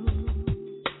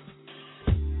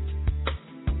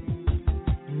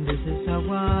 This is how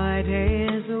it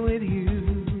is with you.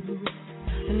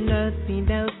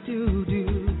 Nothing else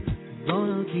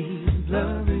keep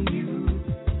loving you.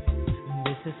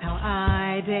 This is how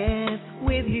I dance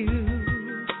with you.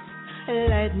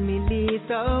 Let me lead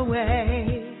the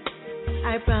way.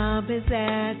 I promise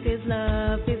that this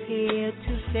love is here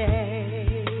to stay.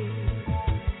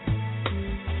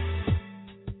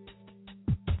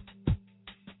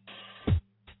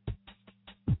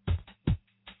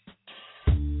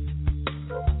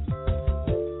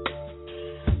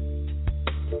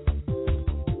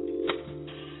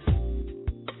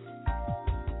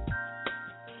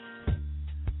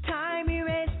 Time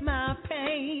erased my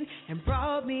pain and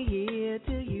brought me here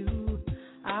to you.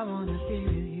 I wanna be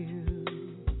with you.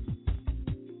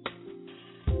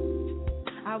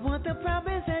 I want the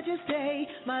promise that you stay.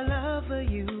 My love for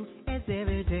you is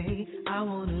every day. I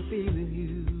wanna be with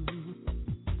you.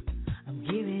 I'm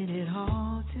giving it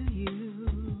all to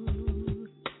you.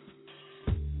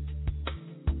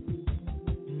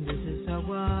 This is how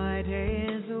I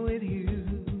dance with you.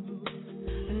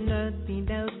 Nothing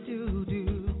else to do.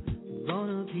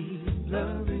 Gonna keep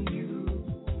loving you.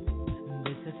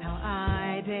 This is how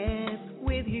I dance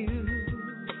with you.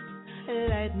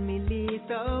 Let me lead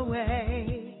the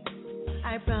way.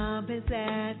 I promise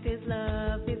that this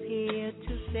love is here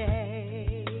to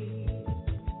stay.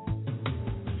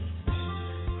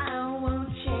 I won't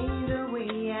change the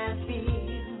way I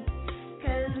feel,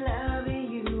 'cause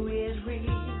loving you is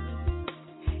real.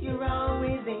 You're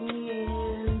always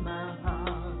in my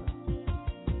heart.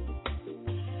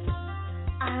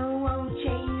 I won't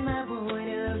change my point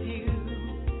of view.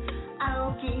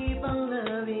 I'll keep on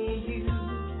loving you.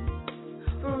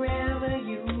 Forever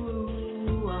you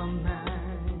are mine.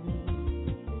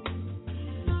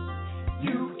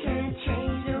 You can't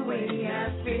change the way I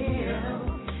feel.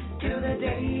 Till the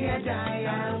day I die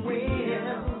I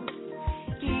will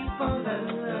keep on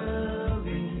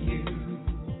loving you.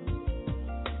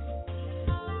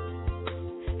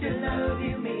 To love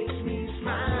you makes me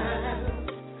smile.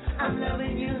 I'm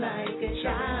loving you like a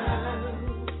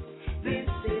child. This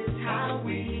is how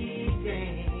we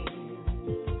dance.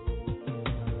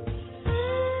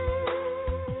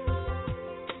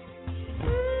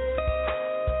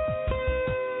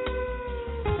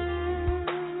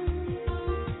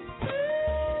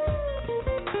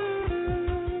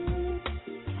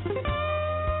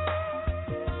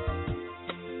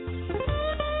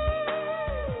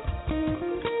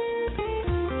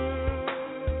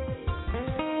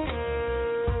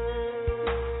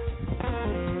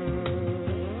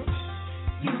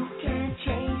 You can't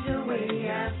change the way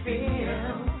I feel.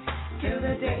 Till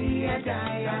the day I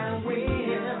die, I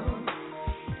will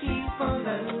keep on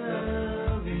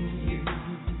loving you.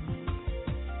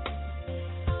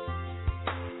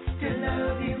 To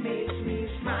love you makes me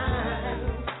smile.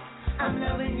 I'm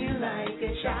loving you like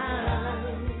a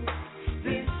child.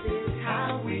 This is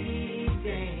how we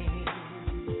dance.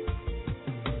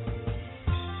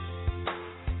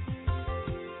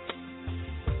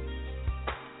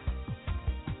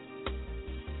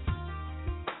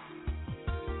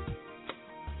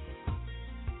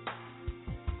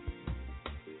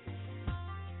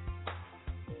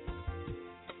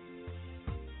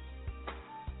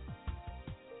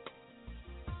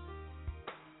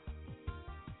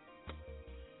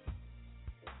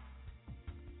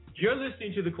 You're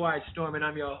listening to The Quiet Storm, and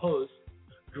I'm your host,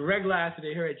 Greg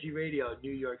Lassiter, here at G Radio,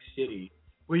 New York City,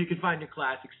 where you can find your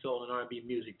classic soul and R&B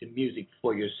music, the music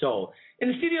for your soul. In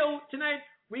the studio tonight,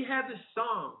 we have the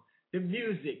song, the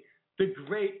music, the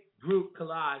great group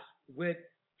COLLAZZ with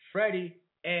Freddie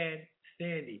and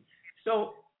Sandy.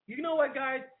 So, you know what,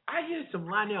 guys? I hear some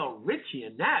Lionel Richie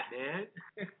in that, man.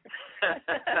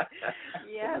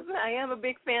 Yes, I am a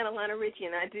big fan of Lionel Richie,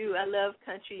 and I love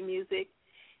country music.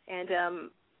 And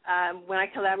when I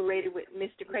collaborated with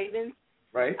Mr. Cravens,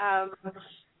 Right.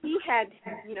 He had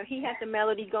the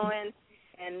melody going,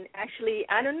 and actually,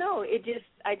 I don't know,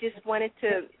 I just wanted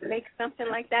to make something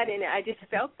like that, and I just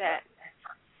felt that.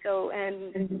 So,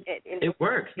 and it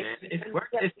works, man. It works.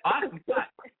 It's awesome.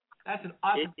 That's an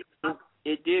awesome.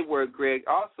 It did work, Greg.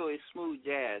 Also, it's smooth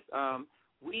jazz.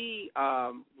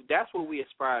 That's what we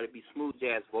aspire to be, smooth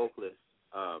jazz vocalists.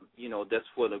 That's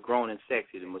for the grown and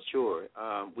sexy, the mature.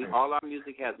 All our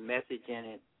music has message in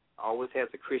it, always has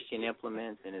a Christian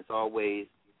implement, and it's always,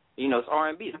 it's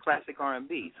R&B, it's classic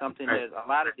R&B, something that a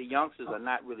lot of the youngsters are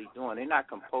not really doing. They're not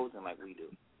composing like we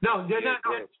do. No, they're not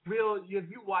real. If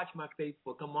you watch my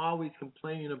Facebook, I'm always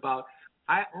complaining about,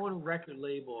 I own a record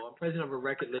label. I'm president of a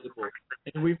record label,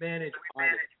 and we manage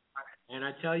artists. And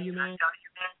I tell you, man,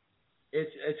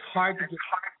 it's hard to get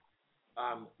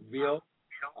real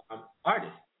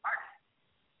artists.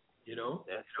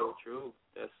 That's so true.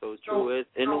 That's so true.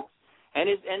 And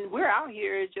and we're out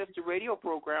here. It's just the radio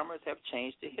programmers have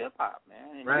changed to hip hop,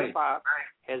 man, and Right. hip hop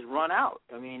has run out.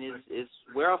 I mean, it's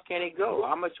where else can it go?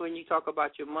 How much when you talk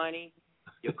about your money,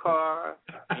 your car,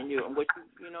 and what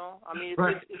you know? I mean,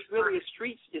 it's really it's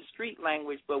street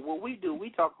language. But what we do, we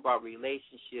talk about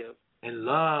relationships and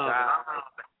love.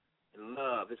 And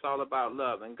love. It's all about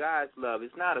love and God's love.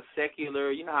 It's not a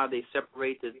secular. You know how they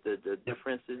separate the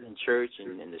differences in church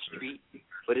and in the street,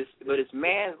 but it's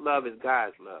man's love is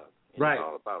God's love. And right. It's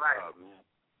all about love, man.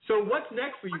 So what's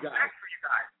next for you guys?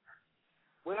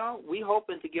 Well, we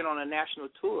hoping to get on a national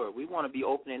tour. We want to be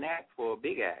opening act for a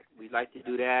big act. We'd like to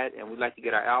do that, and we'd like to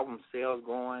get our album sales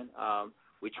going.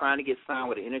 We're trying to get signed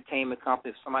with an entertainment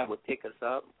company if somebody would pick us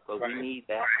up, but we need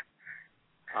that.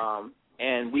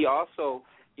 And we also,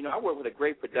 you know, I work with a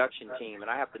great production team, and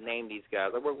I have to name these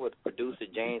guys. I work with producer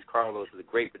James Carlos, who's a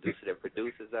great producer that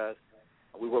produces us.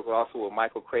 We work also with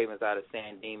Michael Cravens out of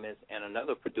San Dimas, and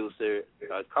another producer,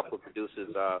 a couple of producers,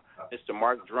 Mr.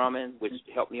 Mark Drummond, which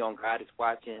helped me on God is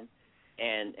Watching,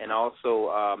 and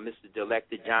also Mr.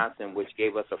 Delecta Johnson, which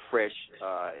gave us a fresh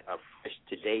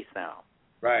today sound.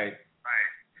 Right.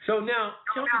 So now,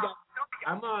 tell me about.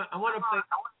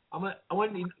 I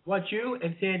want you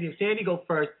and Sandy. Sandy, go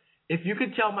first. If you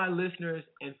could tell my listeners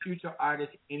and future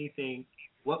artists anything,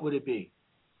 what would it be?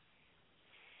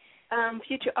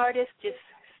 Future artists, just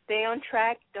stay on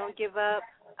track. Don't give up.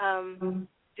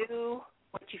 Do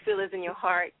what you feel is in your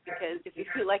heart, because if you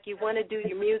feel like you want to do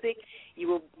your music,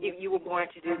 you were born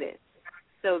to do this.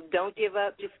 So don't give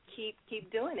up. Just keep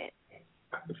doing it.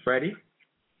 Freddie?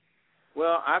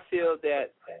 Well, I feel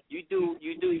that you do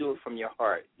it from your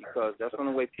heart, because that's the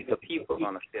only way the people are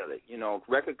going to feel it. You know,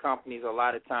 record companies a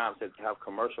lot of times have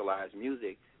commercialized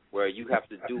music where you have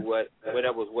to do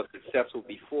whatever was successful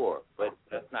before, but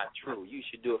that's not true. You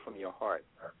should do it from your heart.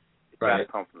 It's got to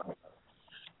come from the heart.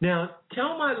 Now,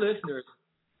 tell my listeners,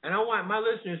 and I want my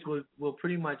listeners will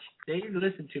pretty much, they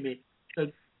listen to me,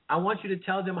 so I want you to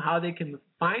tell them how they can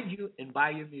find you and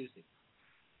buy your music.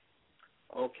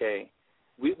 Okay.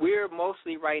 We're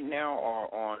mostly right now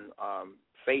on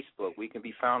Facebook. We can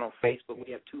be found on Facebook.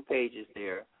 We have 2 pages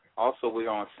there. Also, we're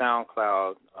on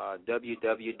SoundCloud,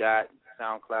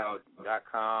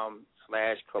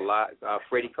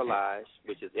 www.soundcloud.com/Freddie Collage,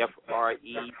 which is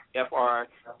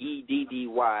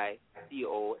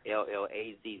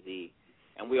FREDDYCOLLAZZ.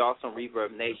 And we're also on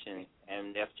Reverb Nation,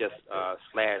 and that's just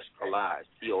 /Collage,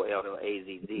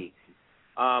 COLLAZZ.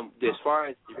 As far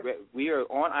as we are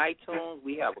on iTunes,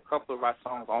 we have a couple of our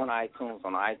songs on iTunes,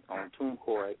 on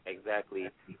TuneCore exactly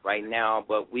right now,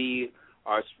 but we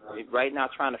are right now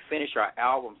trying to finish our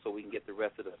album so we can get the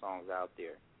rest of the songs out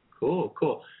there. Cool.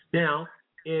 Now,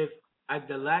 if at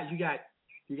the last you got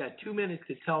 2 minutes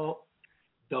to tell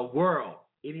the world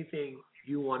anything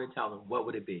you want to tell them, what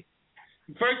would it be?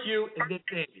 First you, and then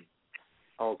Sandy.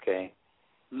 Okay.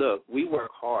 Look, we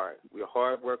work hard. We're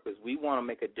hard workers. We want to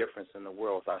make a difference in the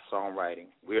world with our songwriting.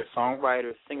 We're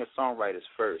songwriters, singer-songwriters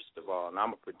first of all, and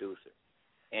I'm a producer.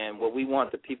 And what we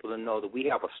want the people to know that we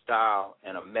have a style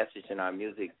and a message in our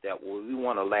music that we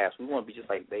want to last. We want to be just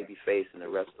like Babyface and the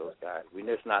rest of those guys.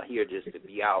 We're just not here just to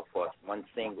be out for one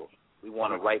single. We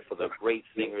want to write for the great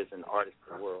singers and artists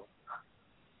of the world.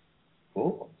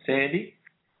 Cool. Sandy?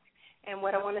 And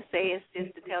what I want to say is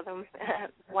just to tell them,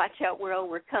 watch out, world,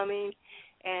 we're coming.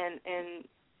 And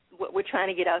what we're trying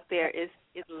to get out there is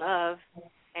love,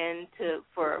 and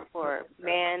for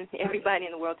everybody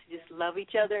in the world to just love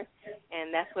each other,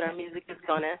 and that's what our music is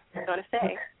gonna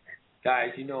say.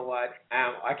 Guys, you know what?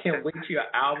 I can't wait till your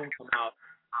album come out,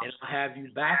 and I'll have you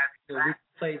back so we can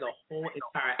play the whole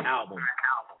entire album.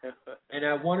 And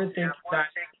I want to thank you guys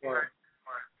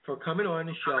for coming on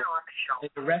the show.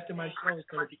 And the rest of my show is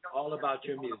going to be all about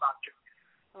your music.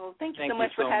 Oh, thank you so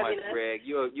much for having us, Greg.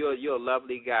 You're a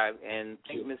lovely guy, and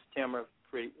thank you, Miss Timmer,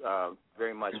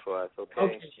 very much for us.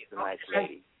 Okay, she's a nice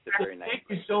lady. She's very nice. Thank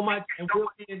you so much, and we'll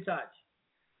be in touch.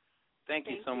 Thank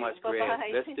you so much, Greg.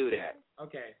 Bye-bye. Let's do that.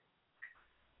 Okay.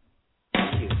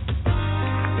 Thank you.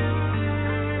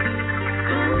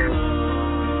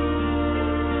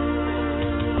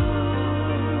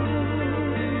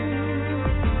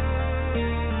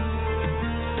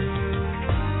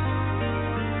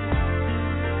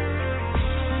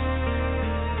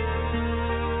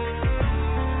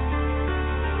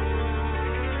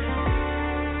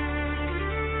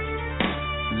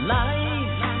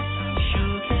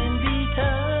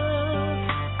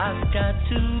 Got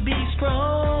to be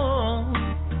strong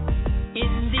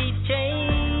in the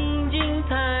changing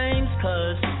times,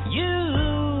 'cause you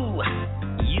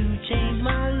changed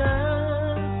my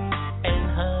love,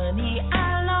 and honey,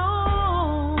 I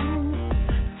long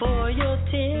for your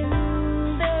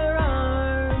tender arms.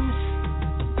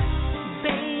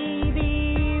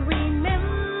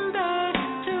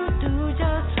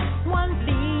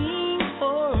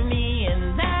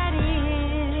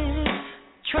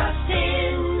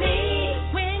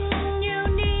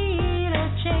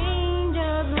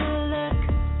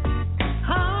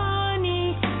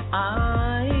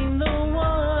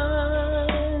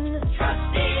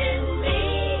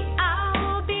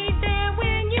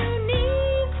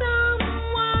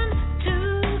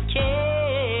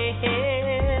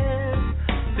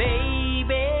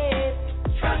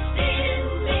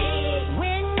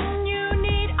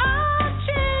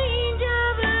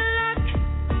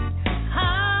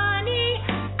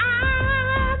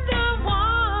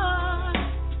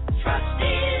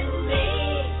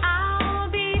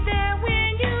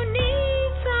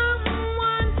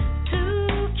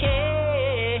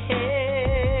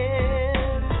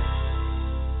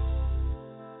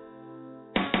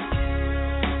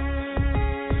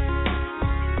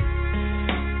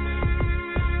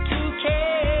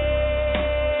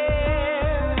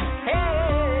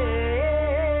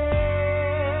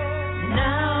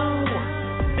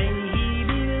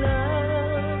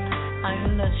 I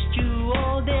lost you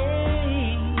all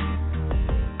day.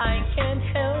 I can't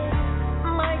help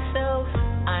myself.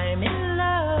 I'm in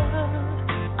love.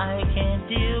 I can't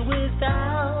deal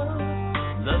without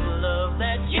the love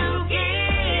that you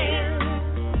give.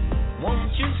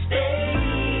 Won't you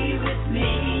stay with me?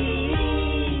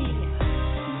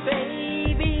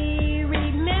 Baby,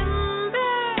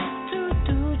 remember to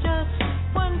do just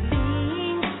one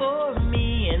thing for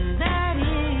me, and that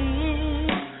is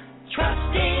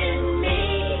trust in me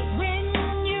when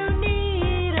you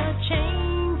need a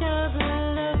change of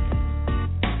look.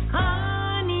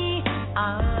 Honey,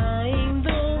 I'm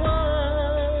the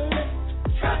one.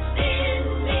 Trust in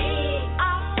me.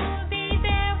 I'll be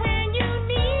there when you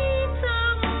need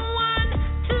someone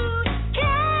to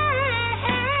care.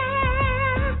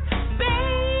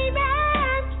 Baby,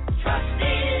 trust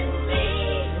in me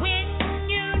when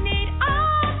you need a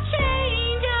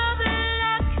change of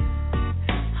luck.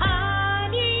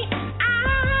 Honey,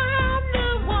 I'm the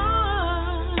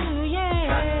one. Yeah.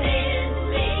 Trust in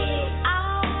me.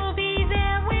 I'll be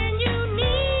there when you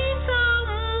need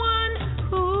someone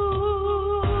who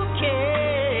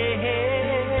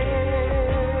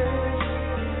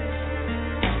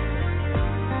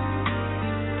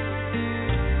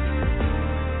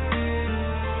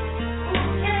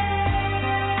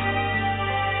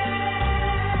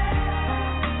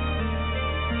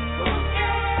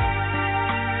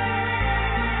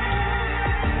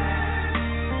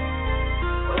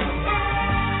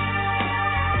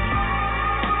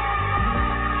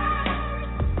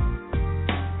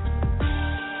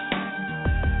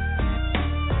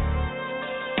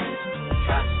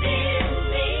trust in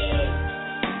me.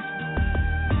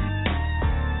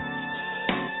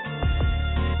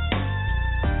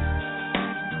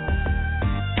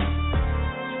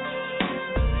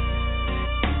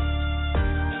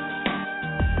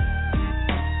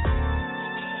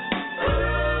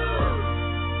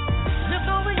 Look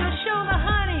over your shoulder,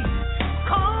 honey.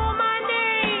 Call my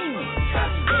name.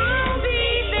 I'll be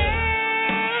there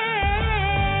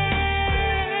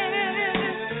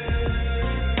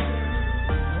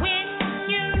when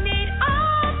you need a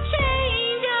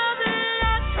change of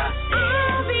luck.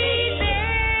 I'll be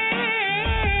there.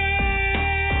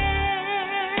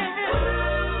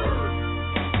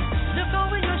 Look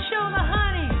over your shoulder,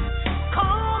 honey.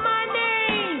 Call my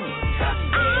name.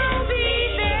 I'll be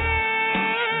there.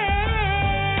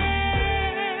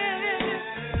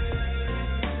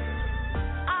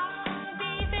 I'll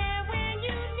be there when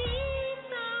you need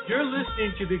some. You're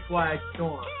listening to The Quiet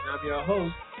Storm. And I'm your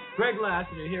host, Greg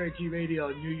Lassiter, here at G Radio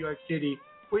in New York City,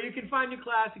 where you can find your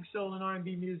classic soul and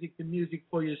R&B music, the music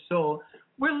for your soul.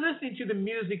 We're listening to the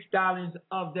music stylings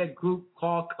of that group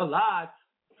called COLLAZZ,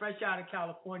 fresh out of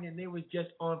California, and they was just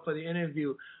on for the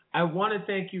interview. I want to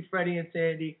thank you, Freddie and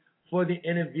Sandy, for the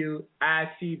interview. I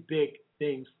see big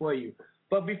things for you.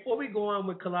 But before we go on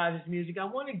with COLLAZZ's music, I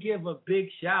want to give a big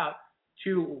shout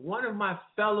to one of my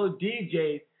fellow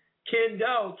DJs,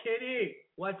 Kendo. Kenny,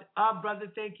 what's up, brother?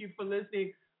 Thank you for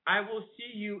listening. I will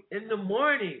see you in the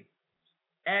morning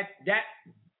at that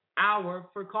hour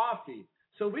for coffee.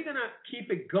 So we're going to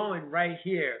keep it going right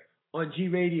here on G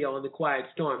Radio on The Quiet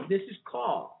Storm. This is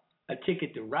called A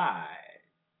Ticket to Ride.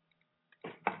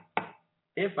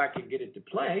 If I can get it to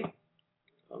play.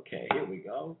 Okay, here we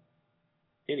go.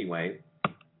 Anyway.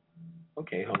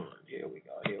 Okay, hold on. Here we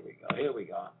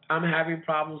go. I'm having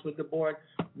problems with the board.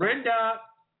 Brenda.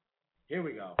 Here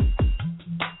we go.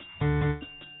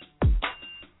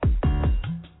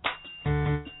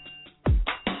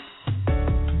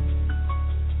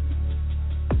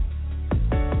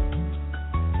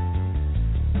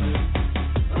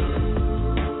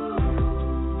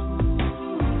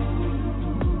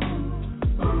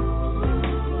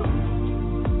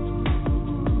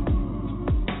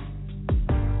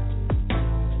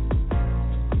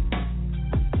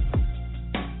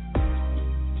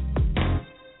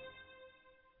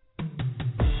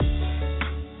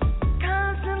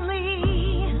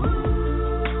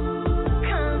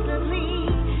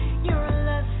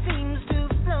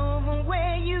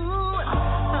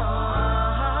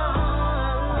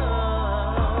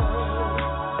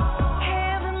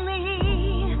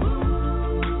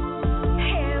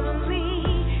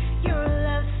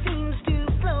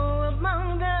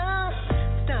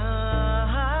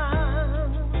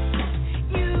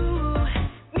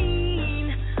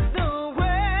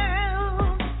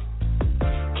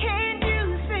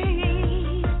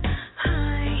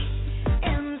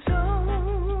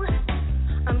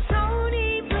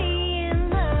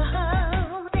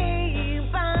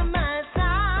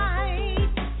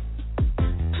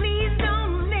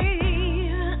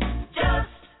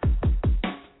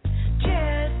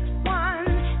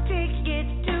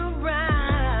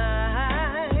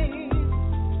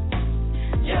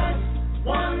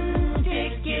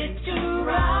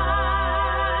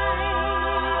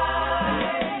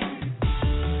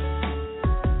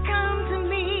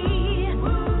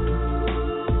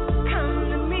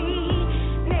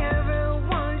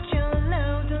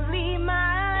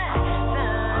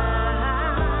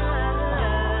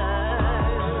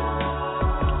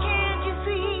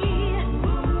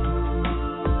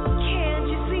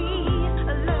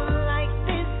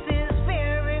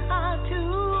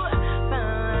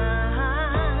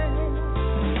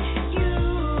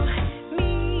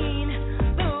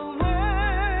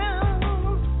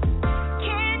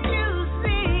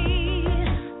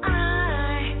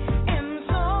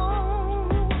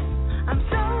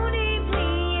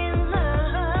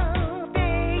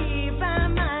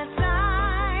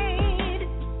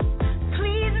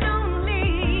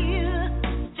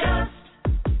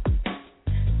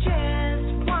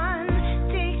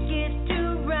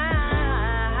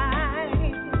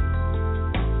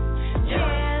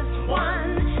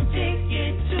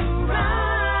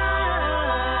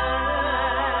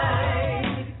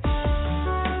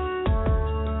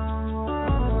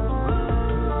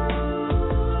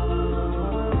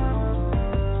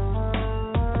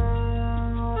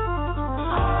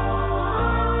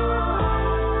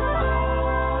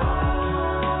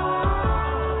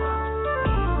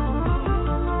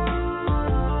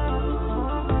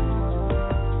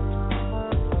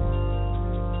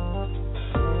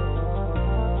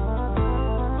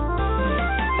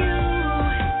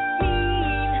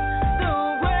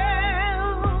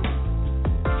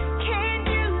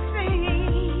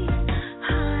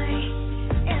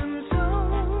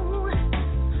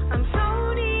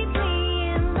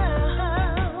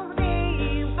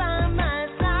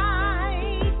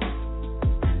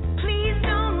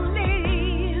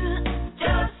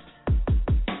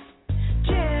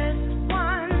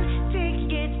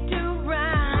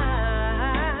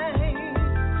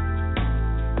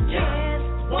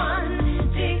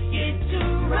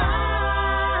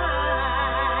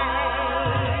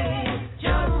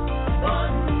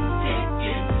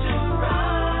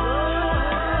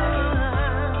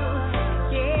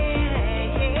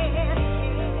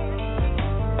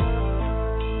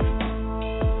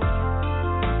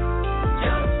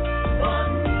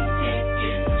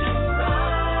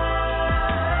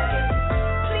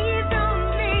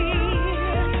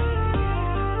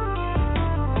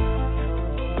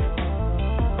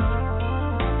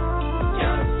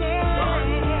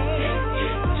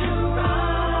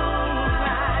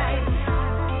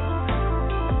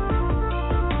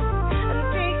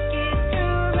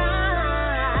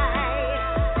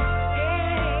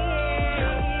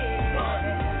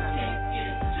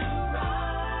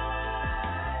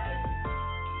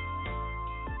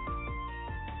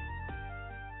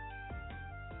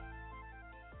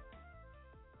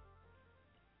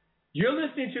 You're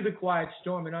listening to The Quiet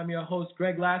Storm, and I'm your host,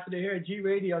 Greg Lassiter, here at G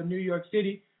Radio, New York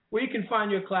City, where you can find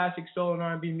your classic soul and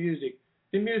R&B music,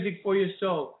 the music for your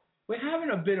soul. We're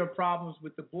having a bit of problems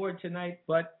with the board tonight,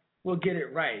 but we'll get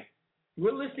it right.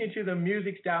 We're listening to the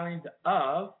music stylings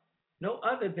of no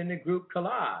other than the group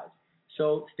COLLAZZ.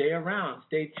 So stay around,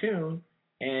 stay tuned,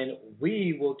 and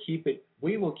we will keep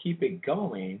it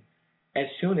going as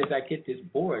soon as I get this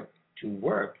board to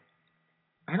work.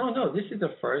 I don't know. This is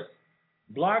the first.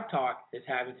 Blog Talk is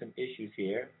having some issues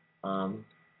here,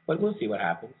 but we'll see what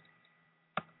happens.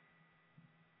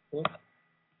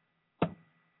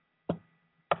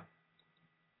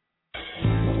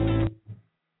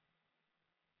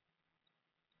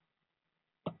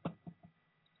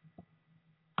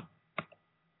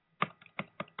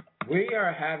 We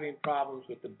are having problems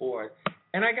with the board,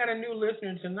 and I got a new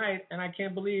listener tonight, and I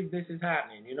can't believe this is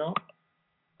happening, you know?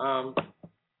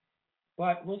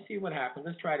 But we'll see what happens.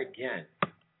 Let's try it again.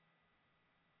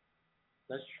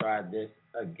 Let's try this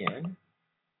again.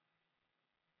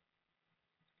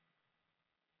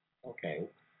 Okay.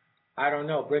 I don't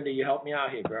know. Brenda, you help me out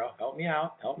here, girl. Help me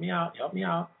out. Help me out. Help me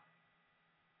out.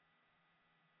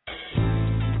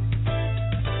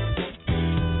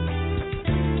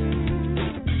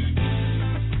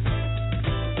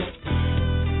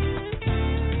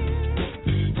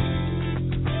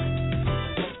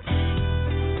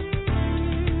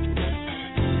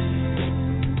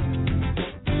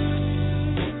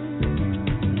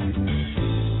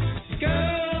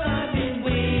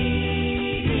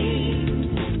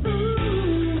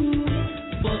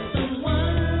 For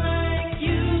someone like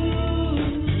you.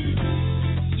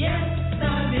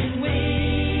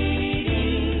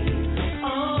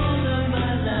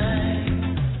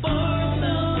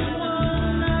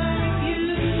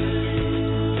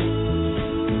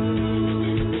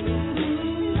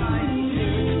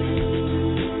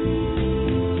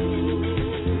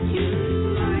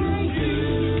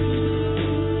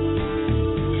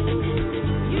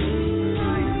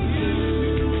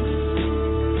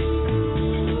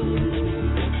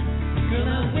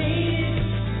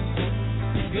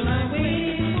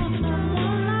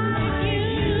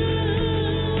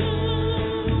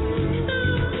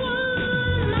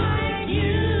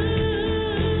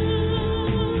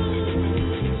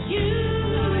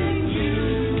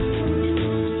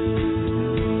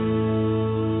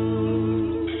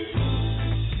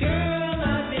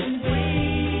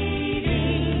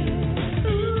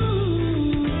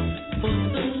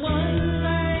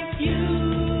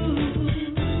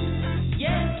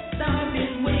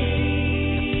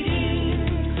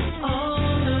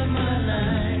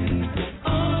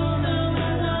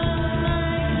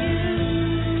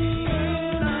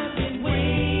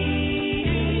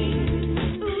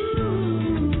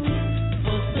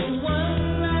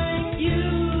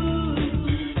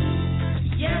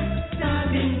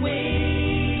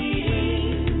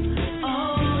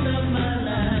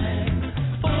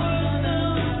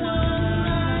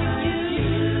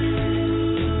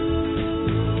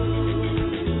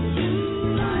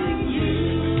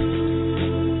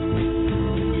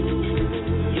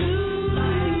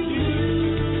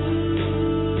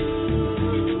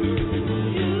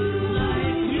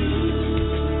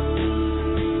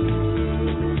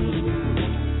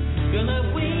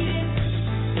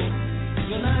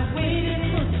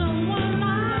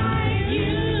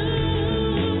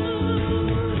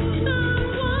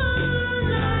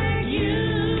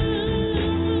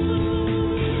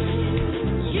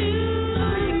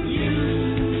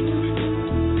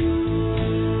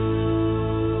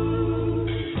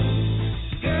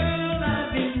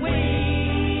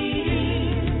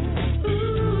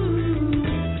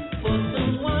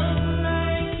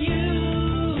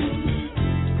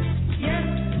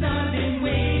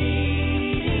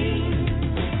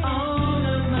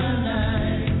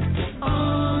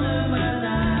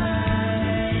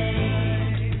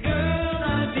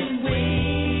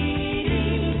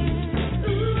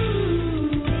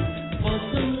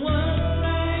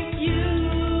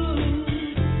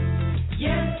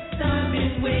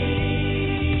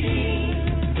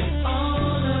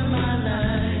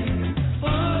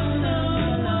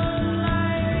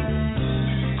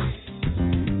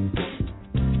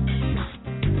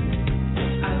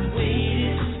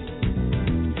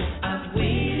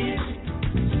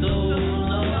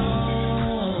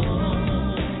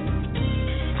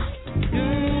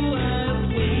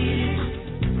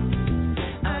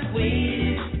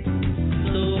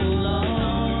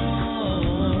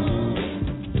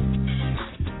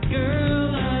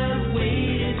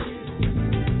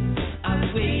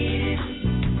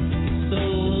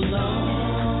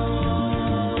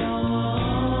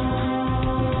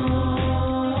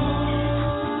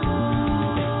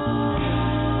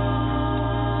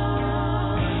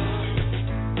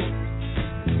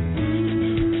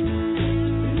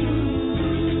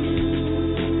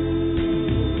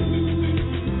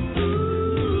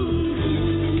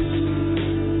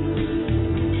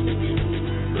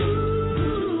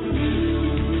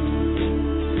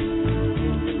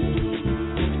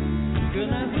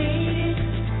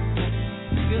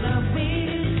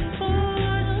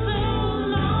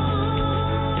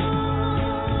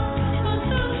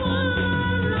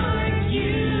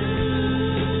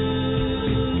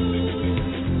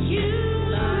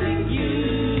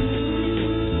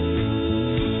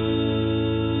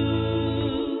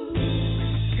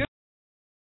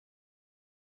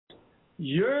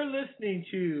 You're listening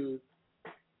to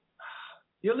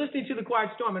The Quiet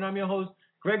Storm, and I'm your host,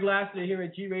 Greg Lassiter, here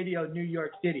at G Radio, New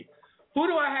York City. Who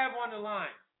do I have on the line?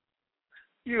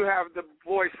 You have the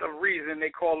voice of reason. They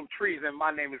call him treason.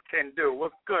 My name is Ken Du.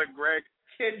 What's good, Greg?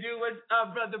 Ken Du, what's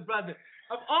up, brother?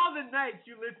 Of all the nights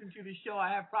you listen to the show, I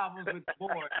have problems with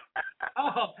board.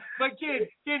 But Ken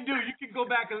Du, you can go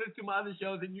back and listen to my other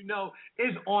shows, and you know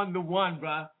it's on the one,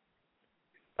 bro.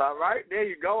 All right, there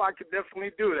you go. I could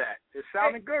definitely do that. It's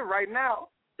sounding good right now.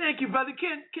 Thank you, brother.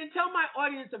 Can tell my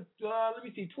audience of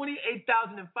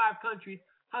 28,005 countries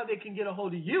how they can get a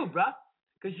hold of you, bro.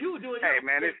 Because you were doing. Hey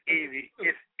man, it's easy.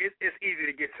 It's easy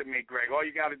to get to me, Greg. All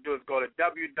you got to do is go to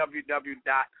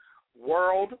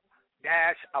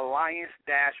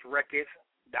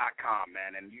www.world-alliance-records.com,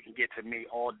 man, and you can get to me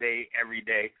all day, every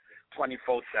day,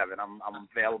 24/7. I'm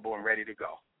available and ready to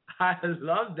go. I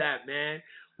love that, man.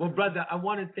 Well, brother, I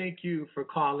want to thank you for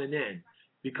calling in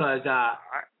because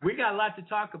we got a lot to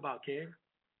talk about, Ken.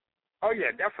 Oh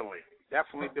yeah, definitely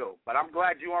do. But I'm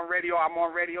glad you're on radio. I'm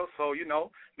on radio, so we just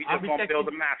want to build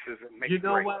the masses and make it great. You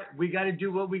know what? We got to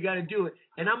do what we got to do,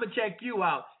 and I'm gonna check you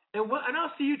out, and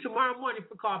I'll see you tomorrow morning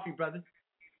for coffee, brother.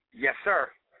 Yes,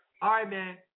 sir. All right,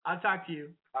 man. I'll talk to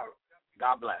you. All right.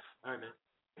 God bless. All right, man.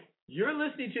 You're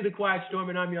listening to The Quiet Storm,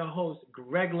 and I'm your host,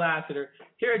 Greg Lassiter,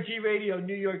 here at G Radio,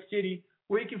 New York City,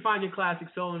 where you can find your classic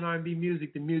soul and R&B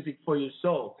music, the music for your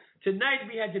soul. Tonight,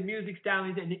 we had the music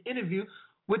stylings and the interview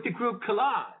with the group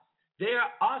COLLAZZ. They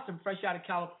are awesome, fresh out of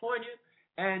California,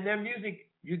 and their music,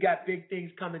 you got big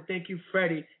things coming. Thank you,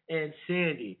 Freddie and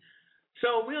Sandy.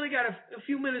 So we only got a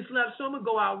few minutes left, so I'm going to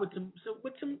go out with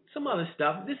some other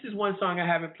stuff. This is one song I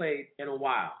haven't played in a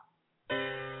while.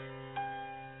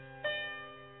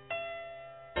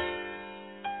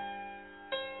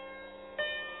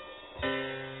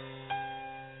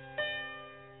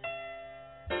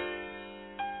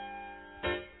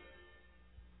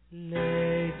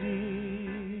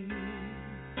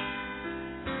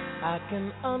 I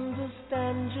can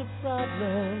understand your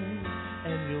problems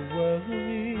and your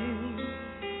worries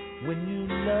when you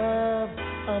love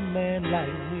a man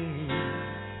like me.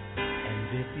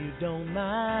 And if you don't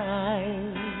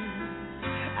mind,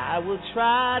 I will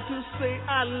try to say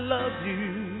I love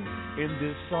you in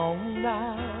this song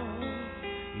now.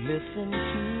 Listen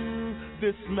to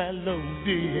this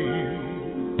melody.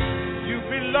 You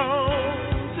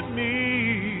belong to me.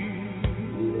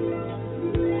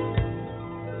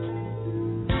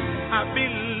 I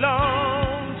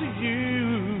belong to you,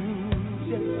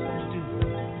 yes I do.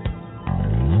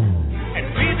 And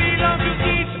we belong to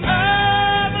each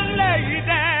other, lady.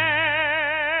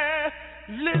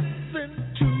 Listen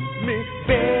to me,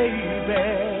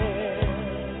 baby.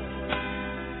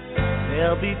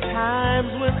 There'll be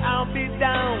times when I'll be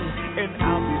down and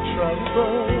I'll be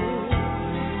troubled,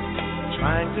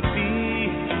 trying to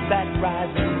be that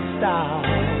rising star.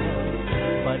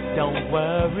 But don't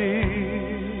worry,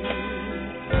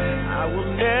 I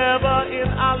will never in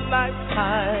our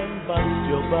lifetime bust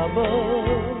your bubble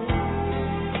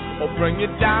or bring you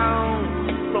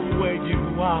down from where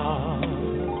you are.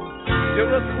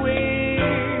 You're a queen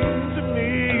to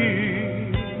me,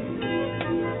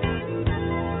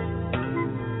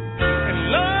 and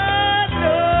Lord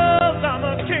knows I'm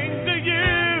a king to you,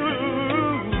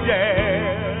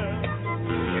 yeah.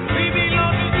 And we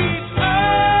belong to each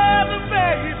other,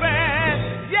 baby.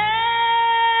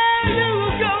 Yeah, you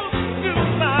go.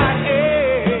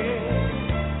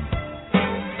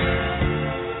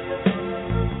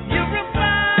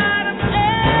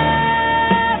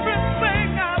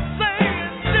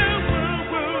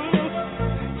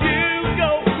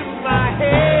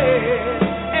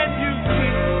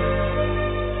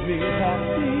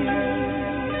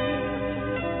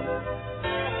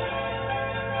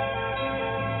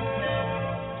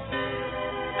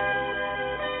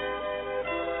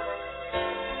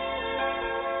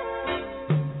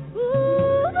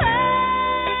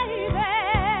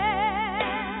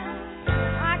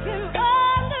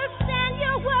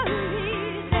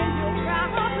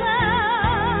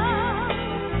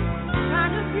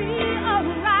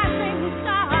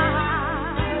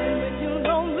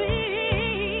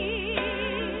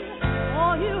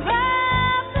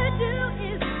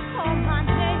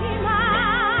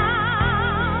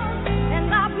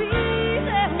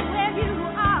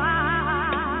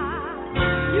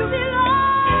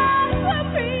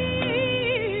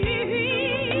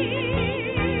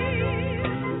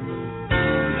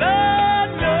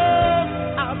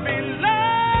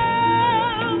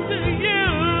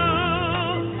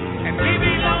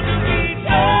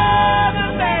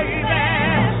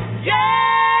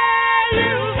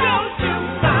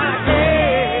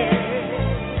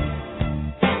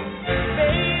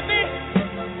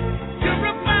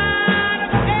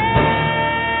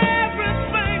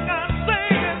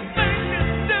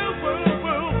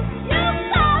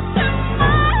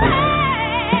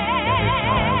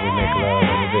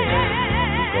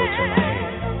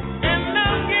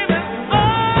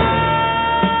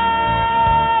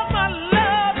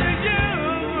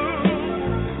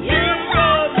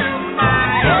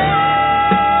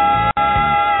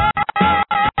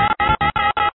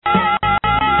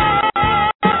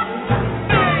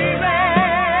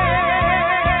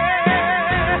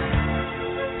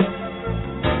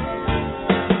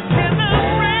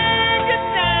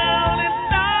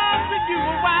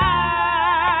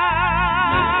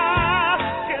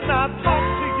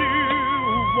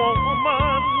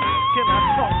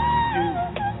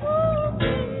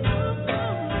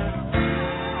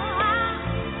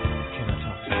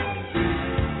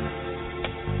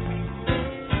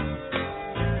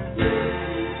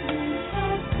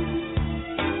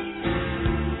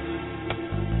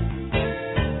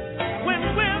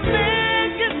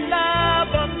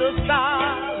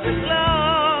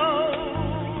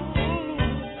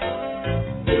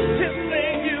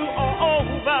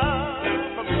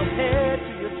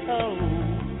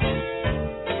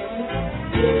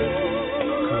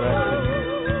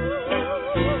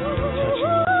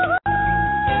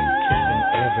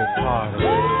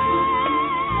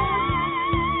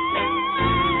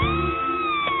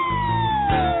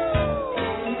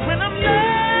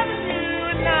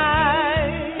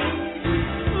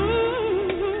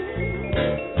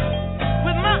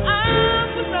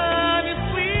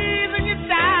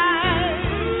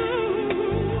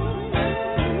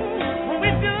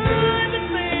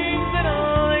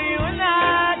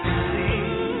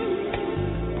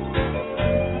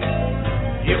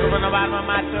 bottom of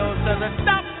my toes to the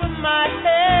top of my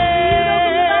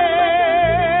head.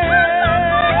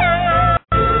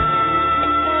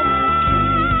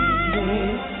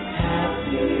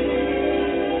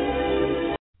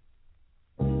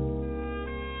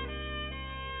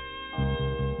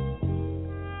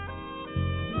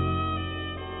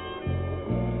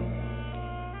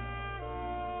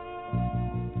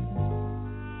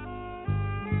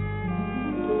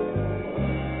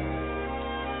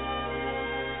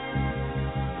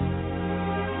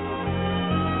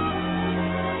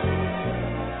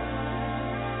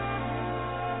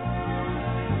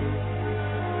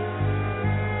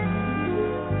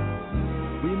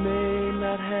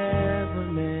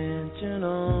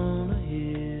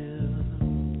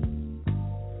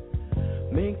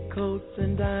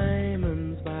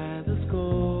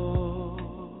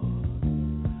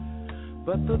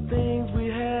 But the things we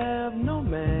have, no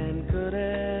man could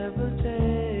ever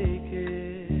take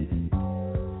it.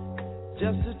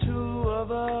 Just the two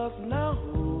of us, now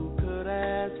who could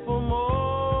ask for more?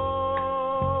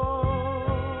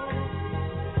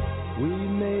 We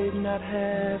may not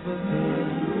have a thing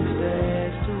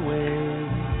stashed away.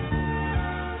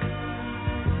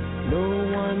 No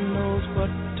one knows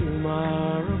what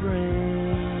tomorrow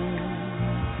brings.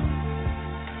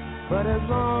 But as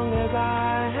long as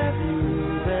I have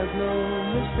you, there's no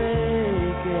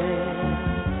mistaking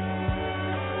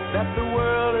that the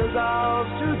world is ours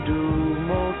to do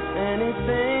most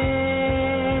anything.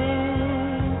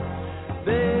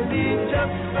 Baby,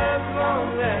 just as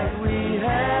long as we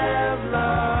have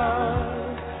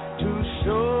love, two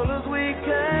shoulders we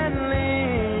can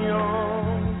lean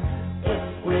on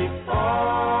if we fall.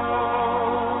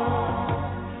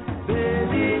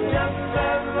 Baby, just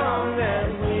as long as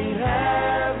we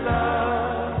have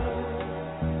love,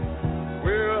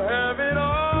 we'll have it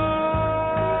all.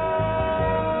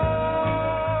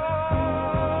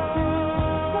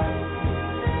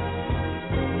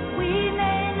 We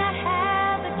may not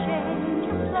have a change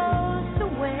of clothes to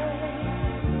wear.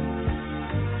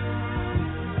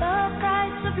 The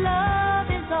price of love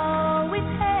is all we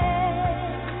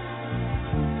pay.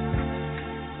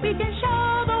 We can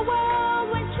show the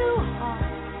world when two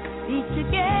hearts beat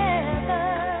together.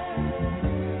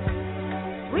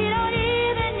 We don't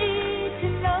even need to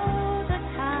know the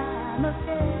time of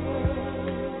day.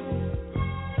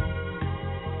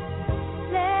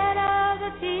 Let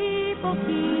other people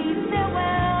keep their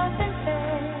wealth and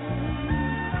fame.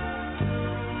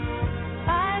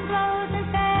 Fine clothes and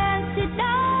fancy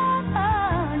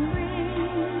diamond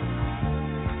rings.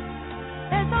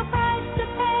 There's no price to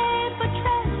pay for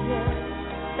treasure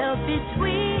built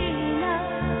between us.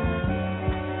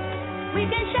 We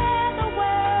can share the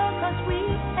world 'cause we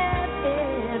have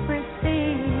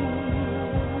everything.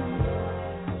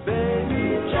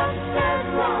 Baby, just as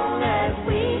long as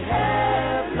we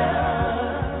have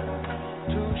love,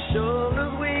 two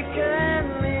shoulders we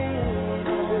can lean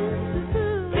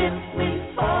on if we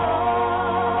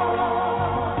fall.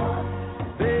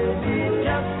 Baby,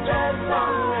 just as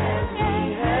long as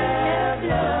we have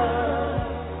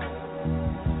love,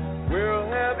 we'll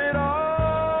have it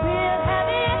all. We'll have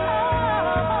it all.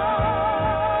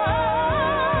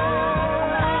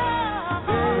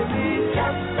 Baby,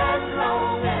 just as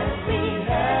long as we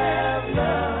have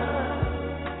love,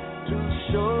 two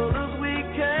shoulders we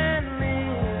can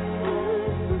lean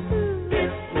on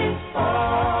if we fall.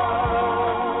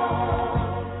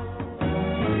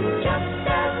 Just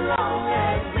as long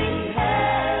as we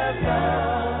have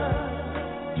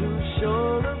love, two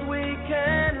shoulders we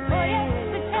can Oh, yes,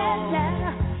 lean we can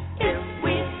now. if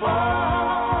we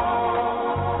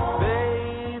fall.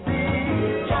 Baby,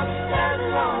 just as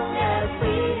long as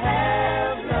we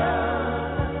have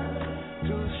love,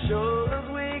 two shoulders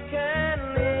we can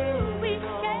lean We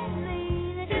can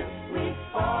lean if we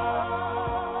fall.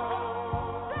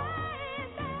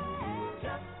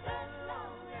 Just as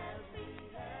long as we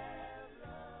have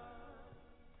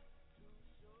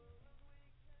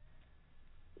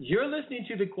You're listening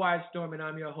to The Quiet Storm, and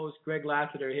I'm your host, Greg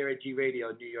Lassiter, here at G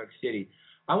Radio, New York City.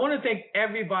 I want to thank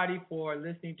everybody for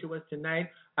listening to us tonight.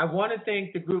 I want to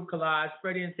thank the group COLLAZZ,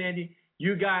 Freddie and Sandy.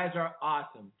 You guys are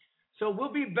awesome. So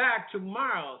we'll be back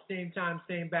tomorrow, same time,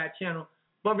 same bad channel.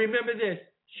 But remember this,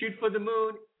 shoot for the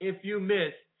moon. If you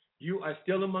miss, you are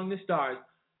still among the stars.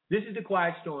 This is The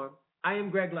Quiet Storm. I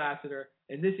am Greg Lassiter,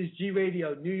 and this is G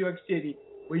Radio, New York City,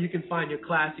 where you can find your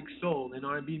classic soul and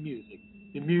R&B music,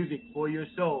 the music for your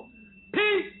soul.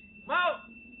 Peace out.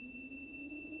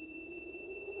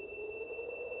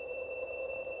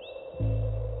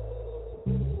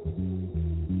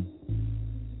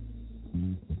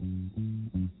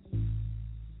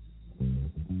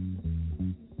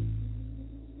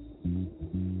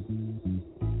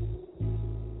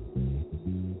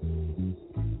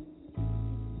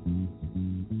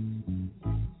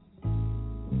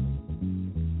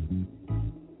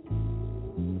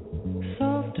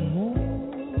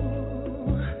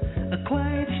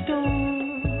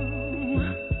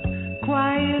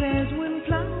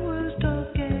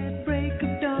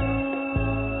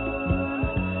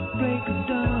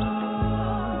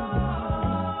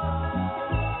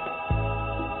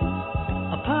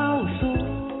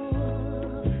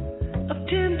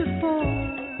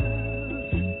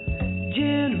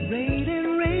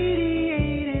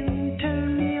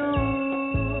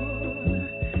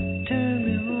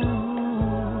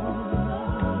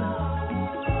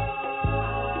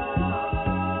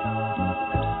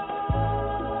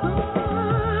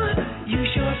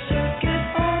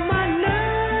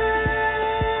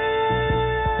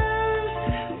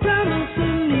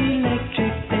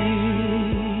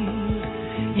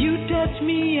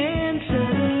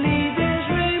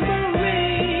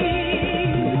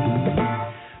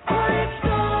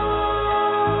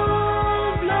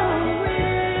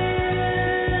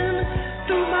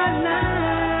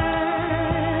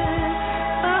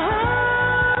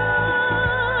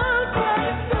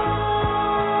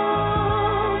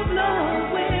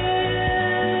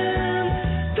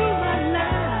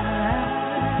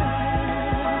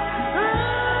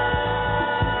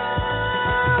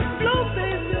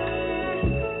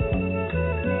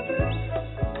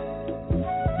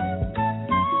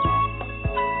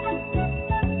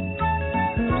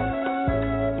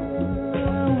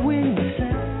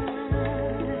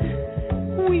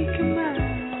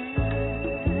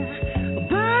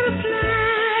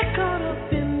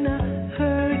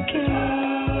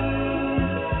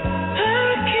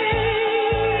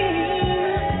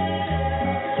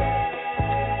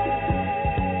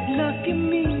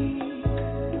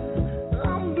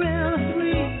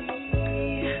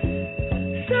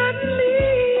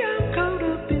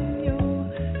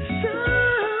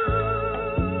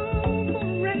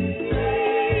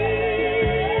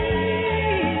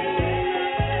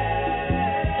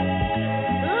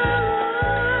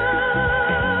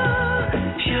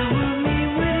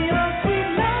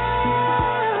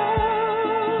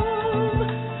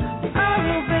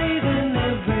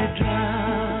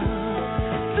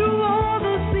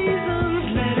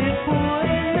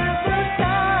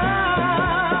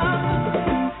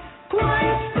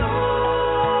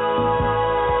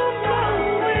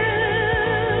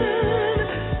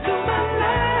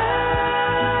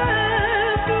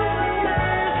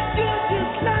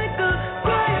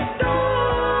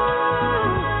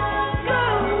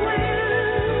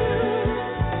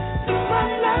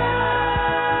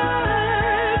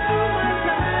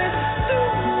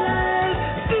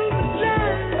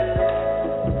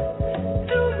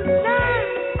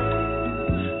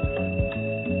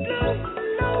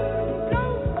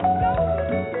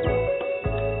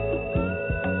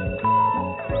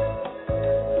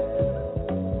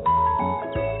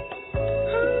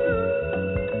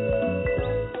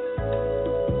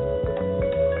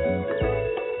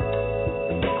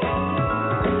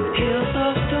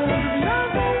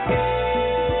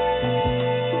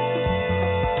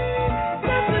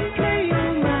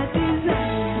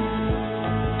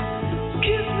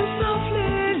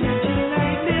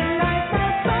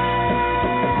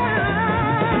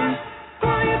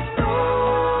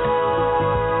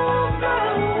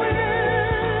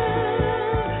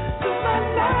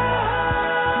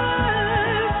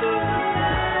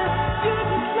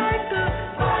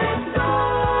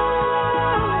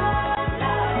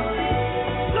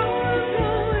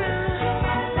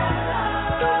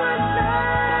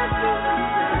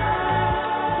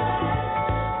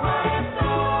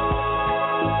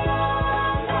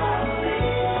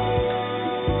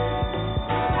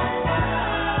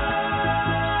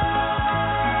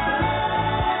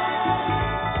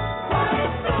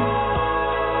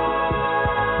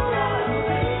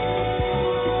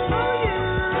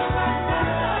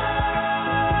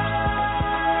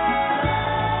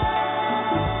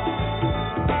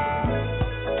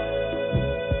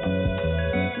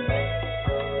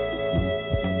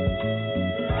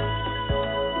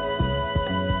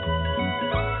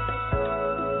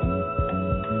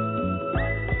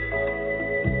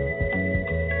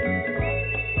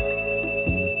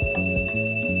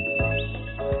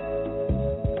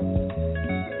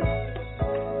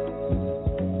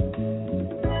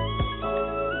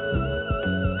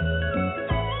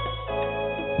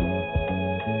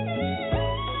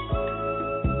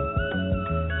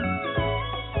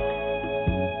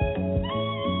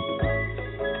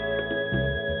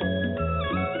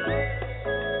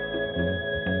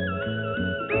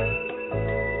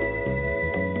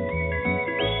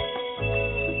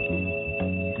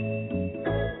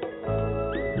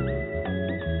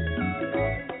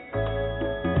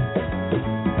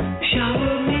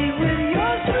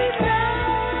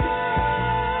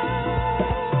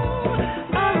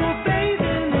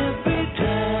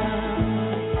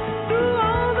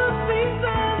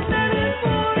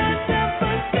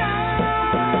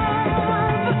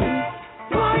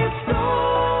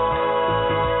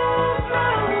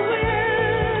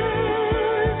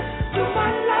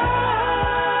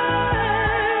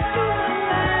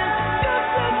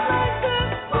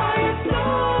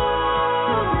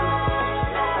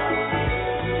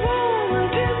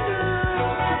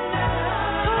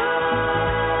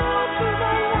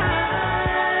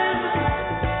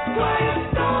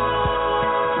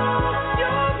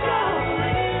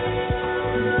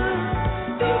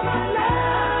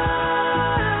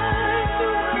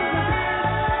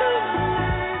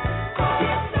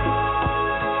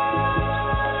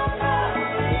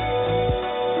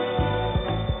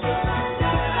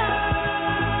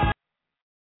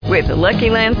 With Lucky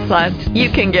Land Slots, you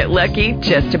can get lucky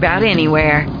just about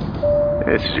anywhere.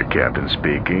 This is your captain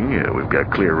speaking. We've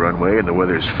got clear runway and the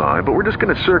weather's fine, but we're just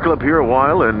going to circle up here a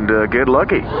while and get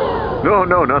lucky.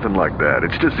 No, nothing like that.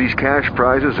 It's just these cash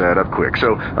prizes add up quick.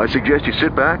 So I suggest you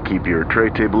sit back, keep your tray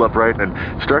table upright, and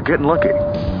start getting lucky.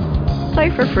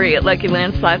 Play for free at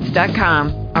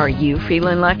LuckyLandSlots.com. Are you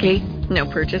feeling lucky? No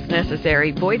purchase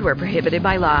necessary. Void where prohibited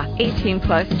by law.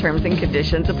 18+ terms and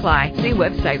conditions apply. See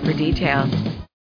website for details.